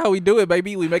 This is how we do it,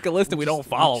 baby. We make a list and we don't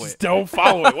follow it. Don't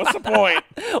follow it. What's the point?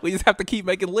 We just have to keep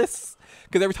making lists.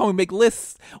 Because every time we make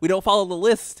lists, we don't follow the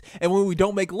list. And when we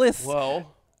don't make lists...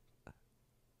 Well,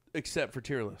 except for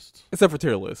tier lists. Except for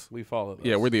tier lists. We follow those.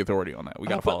 Yeah, we're the authority on that. We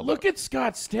got to follow But look at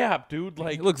Scott Stapp, dude.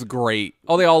 Like, he looks great.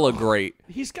 Oh, they all look great.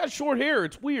 He's got short hair.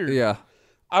 It's weird. Yeah.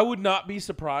 I would not be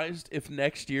surprised if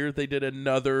next year they did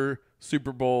another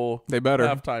Super Bowl They better.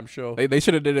 halftime show. They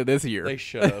should have did it this year. They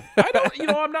should have. I don't. You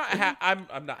know, I'm not.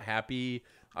 I'm not happy.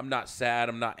 I'm not sad.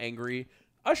 I'm not angry.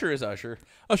 Usher is Usher.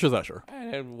 Usher's Usher.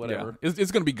 Whatever. Yeah.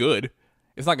 It's going to be good.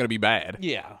 It's not going to be bad.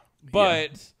 Yeah,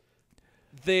 but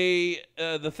the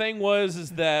thing is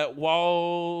that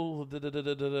while they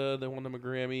won them a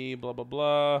Grammy, blah blah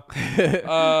blah,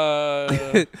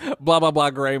 blah blah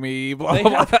blah Grammy, blah they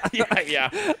blah.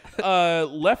 yeah.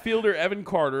 Left fielder Evan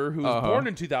Carter, who was born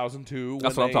in 2002.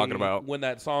 That's what I'm talking about. When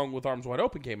that song "With Arms Wide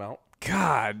Open" came out.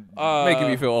 God, making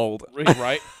me feel old.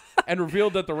 Right. And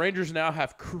revealed that the Rangers now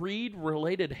have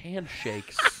Creed-related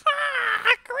handshakes.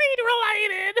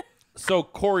 Creed-related. So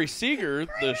Corey Seager,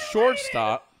 the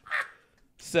shortstop,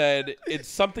 said it's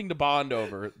something to bond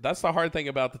over. That's the hard thing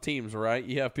about the teams, right?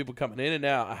 You have people coming in and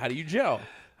out. How do you gel?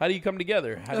 How do you come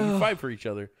together? How do you fight for each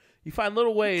other? You find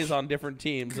little ways on different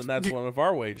teams, and that's one of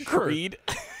our ways. Sure. Creed.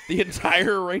 The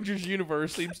entire Rangers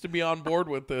universe seems to be on board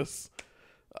with this.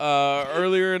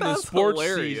 Earlier in the sports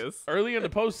season, early in the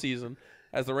postseason,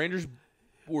 as the Rangers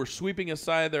were sweeping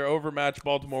aside their overmatched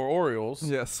Baltimore Orioles.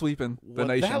 Yeah, sweeping the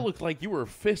nation. That looked like you were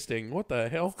fisting. What the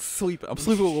hell? Sweeping. I'm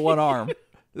sweeping with one arm.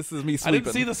 This is me sweeping. I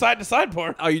didn't see the side-to-side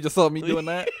part. Oh, you just saw me doing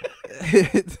that?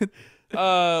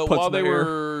 While they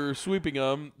were sweeping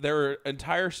them, their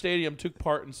entire stadium took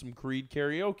part in some Creed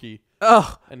karaoke.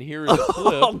 Oh. And here is a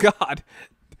clip. Oh, God.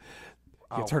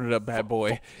 You turn it up, bad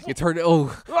boy. You turn it.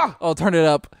 Oh, turn it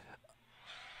up.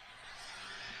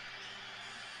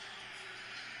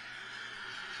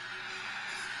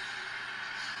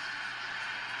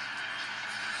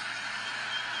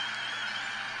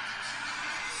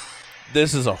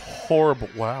 This is a horrible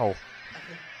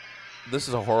This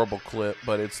is a horrible clip,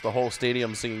 but it's the whole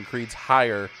stadium singing Creed's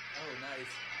Higher. Oh, nice.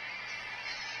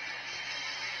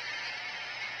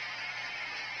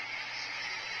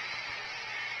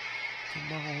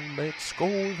 Come on, let's go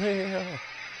there.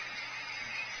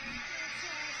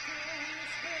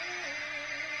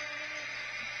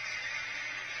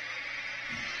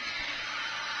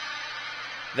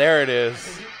 There it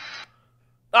is.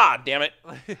 Ah, damn it.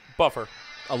 Buffer.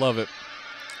 I love it.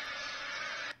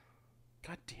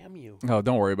 God damn you. Oh,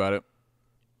 don't worry about it.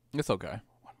 It's okay.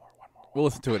 One more. We'll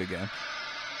listen to it again.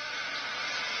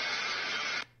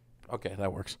 Okay,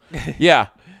 that works. Yeah.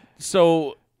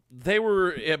 So they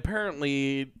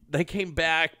came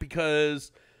back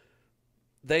because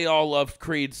they all loved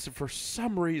Creed for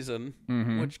some reason,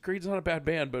 which Creed's not a bad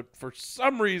band, but for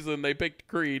some reason they picked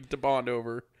Creed to bond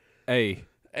over. Hey.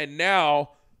 And now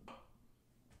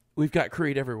we've got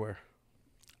Creed everywhere.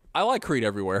 I like Creed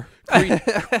everywhere.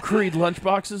 Creed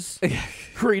lunchboxes,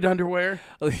 Creed underwear,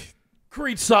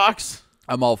 Creed socks.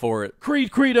 I'm all for it.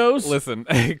 Creed Creedos. Listen,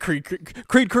 Creeds.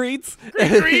 Creeds.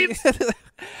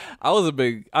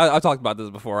 I talked about this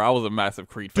before. I was a massive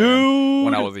Creed fan Dude.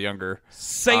 when I was younger.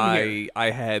 Same here.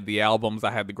 I had the albums.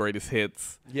 I had the greatest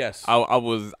hits. Yes. I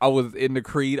was into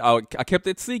Creed. I kept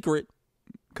it secret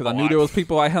because I knew there was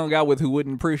people I hung out with who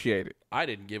wouldn't appreciate it. I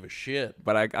didn't give a shit.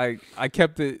 But I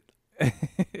kept it.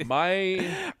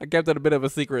 I kept it a bit of a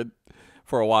secret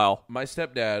for a while. My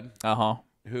stepdad,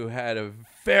 who had a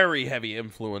very heavy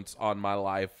influence on my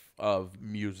life of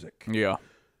music. Yeah.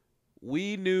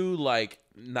 We knew like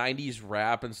 90s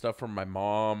rap and stuff from my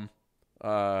mom,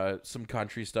 some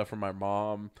country stuff from my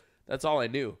mom. That's all I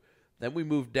knew. Then we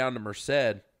moved down to Merced.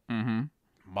 Mm-hmm.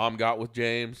 Mom got with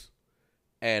James.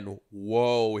 And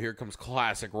whoa, here comes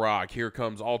classic rock. Here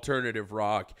comes alternative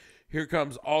rock. Here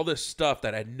comes all this stuff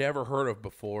that I'd never heard of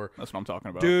before. That's what I'm talking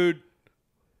about. Dude,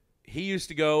 he used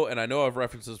to go, and I know I've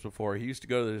referenced this before, he used to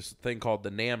go to this thing called the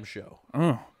NAMM show,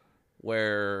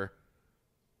 where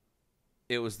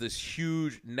it was this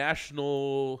huge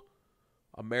national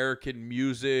American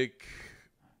music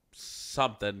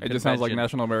something. It just sounds like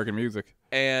National American Music.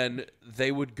 And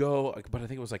they would go, but I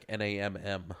think it was like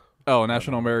NAMM. Oh,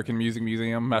 National American Music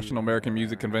Museum, National American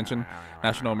Music Convention,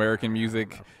 National American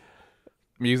Music.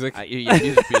 Yeah,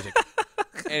 music.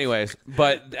 Anyways,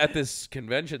 but at this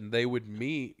convention, they would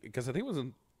meet, because I think it was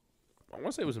in, I want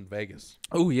to say it was in Vegas.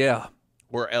 Oh, yeah.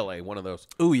 Or LA, one of those.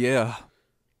 Oh, yeah.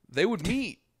 They would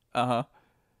meet, Uh-huh.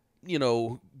 you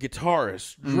know,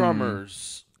 guitarists,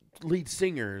 drummers, lead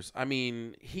singers. I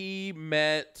mean, he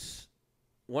met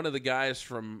one of the guys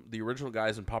from the original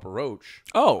guys in Papa Roach.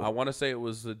 Oh. I want to say it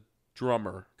was the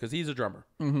drummer, because he's a drummer.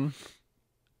 Mm-hmm.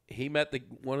 He met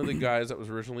one of the guys that was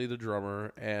originally the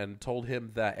drummer and told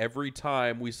him that every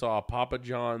time we saw a Papa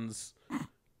John's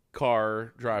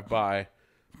car drive by,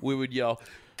 we would yell,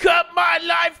 "Cut my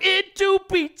life into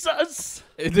pizzas!"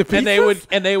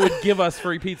 And they would give us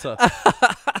free pizza.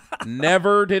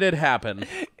 Never did it happen.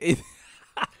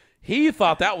 He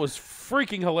thought that was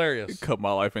freaking hilarious. Cut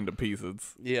my life into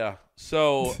pieces. Yeah.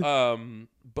 So,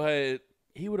 but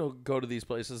he would go to these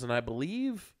places, and I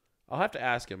believe I'll have to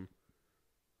ask him.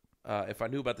 If I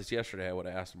knew about this yesterday, I would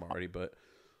have asked him already. But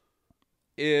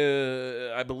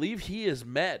I believe he has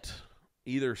met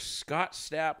either Scott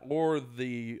Stapp or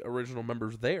the original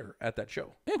members there at that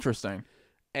show. Interesting.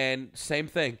 And same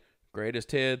thing.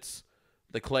 Greatest hits.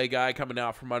 The Clay guy coming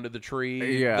out from under the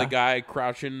tree. Yeah. The guy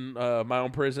crouching My Own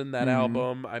Prison, that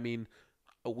album. I mean,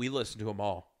 we listened to them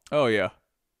all. Oh, yeah.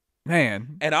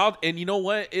 Man. And you know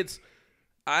what?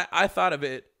 I thought of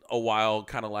it a while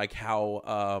kind of like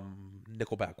how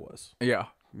Nickelback was. Yeah.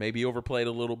 Maybe overplayed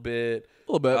a little bit.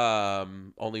 A little bit.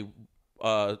 Only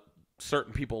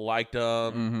certain people liked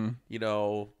them, you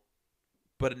know.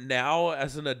 But now,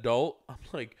 as an adult, I'm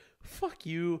like, fuck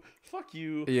you.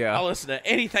 Yeah. I'll listen to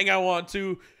anything I want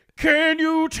to. Can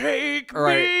you take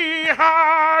Right. me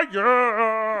higher?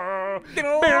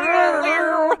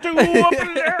 To a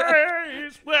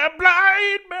place where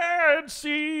blind men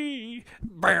see.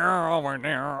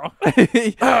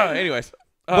 Anyways.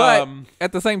 But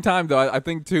at the same time, though, I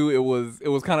think too it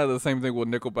was kind of the same thing with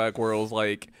Nickelback, where it was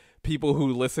like people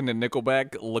who listen to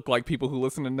Nickelback look like people who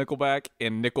listen to Nickelback,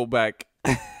 and Nickelback.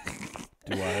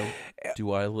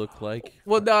 Do I look like?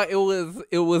 Well, no,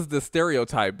 it was the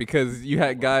stereotype, because you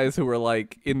had guys who were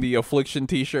like in the Affliction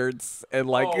t-shirts and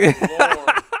like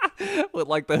with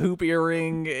like the hoop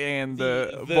earring and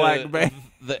the black band,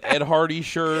 the Ed Hardy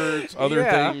shirts, other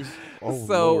things. Oh,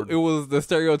 so Lord. it was the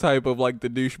stereotype of like the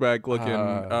douchebag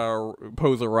looking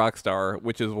poser rock star,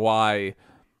 which is why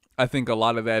I think a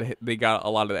lot of that they got a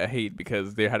lot of that hate,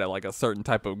 because they had like a certain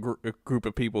type of group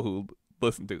of people who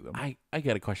listened to them. I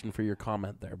got a question for your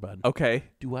comment there, bud. Okay.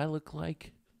 Do I look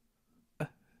like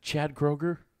Chad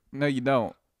Kroger? No, you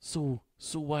don't. So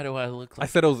why do I look like? I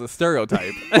said it was a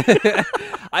stereotype.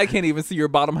 I can't even see your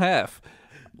bottom half.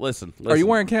 Listen. Are you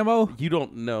wearing camo? You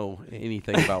don't know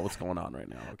anything about what's going on right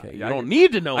now, okay? You Yeah, don't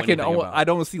need to know anything about I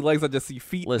don't see legs. I just see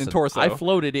feet Listen, and torso. I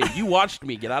floated in. You watched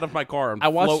me get out of my car and I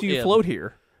watched you float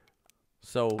here.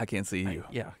 So I can't see you.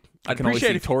 Yeah. I can only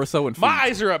see torso and feet. My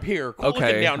eyes are up here. Quit looking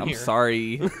Okay, down I'm here.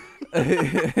 sorry.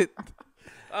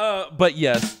 But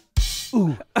yes.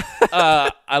 Ooh.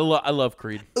 I love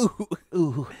Creed.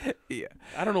 Ooh. Yeah.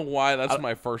 I don't know why that's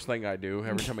my first thing I do.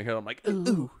 Every time I hear it, I'm like,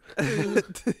 ooh.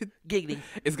 Giggity.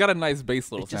 It's got a nice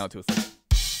bass little sound to it.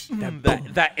 It's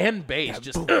like, That end bass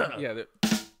just. yeah.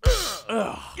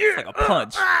 It's like a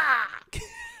punch.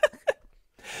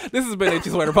 This has been Itchy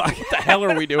Sweater Podcast. What the hell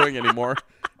are we doing anymore?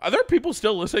 Are there people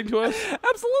still listening to us?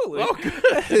 Absolutely. Oh,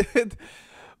 good.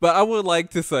 But I would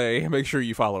like to say, make sure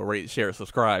you follow, rate, share,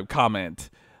 subscribe, comment.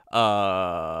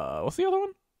 What's the other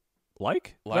one?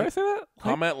 Like? Did I say that?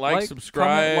 Comment,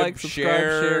 subscribe,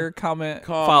 share, comment,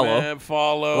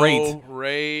 follow,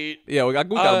 rate. Yeah, we got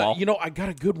them all. You know, I got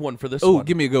a good one for this Oh, one.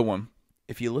 give me a good one.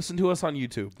 If you listen to us on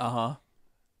YouTube,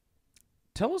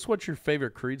 tell us what your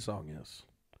favorite Creed song is.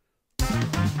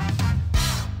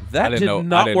 That did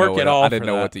not work at all. I didn't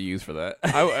know what to use for that.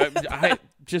 I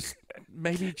just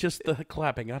maybe just the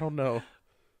clapping. I don't know.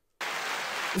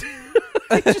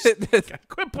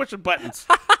 Quit pushing buttons.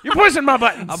 You're pushing my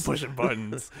buttons. I'm pushing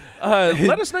buttons.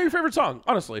 Let us know your favorite song.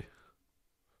 Honestly,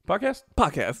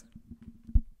 podcast.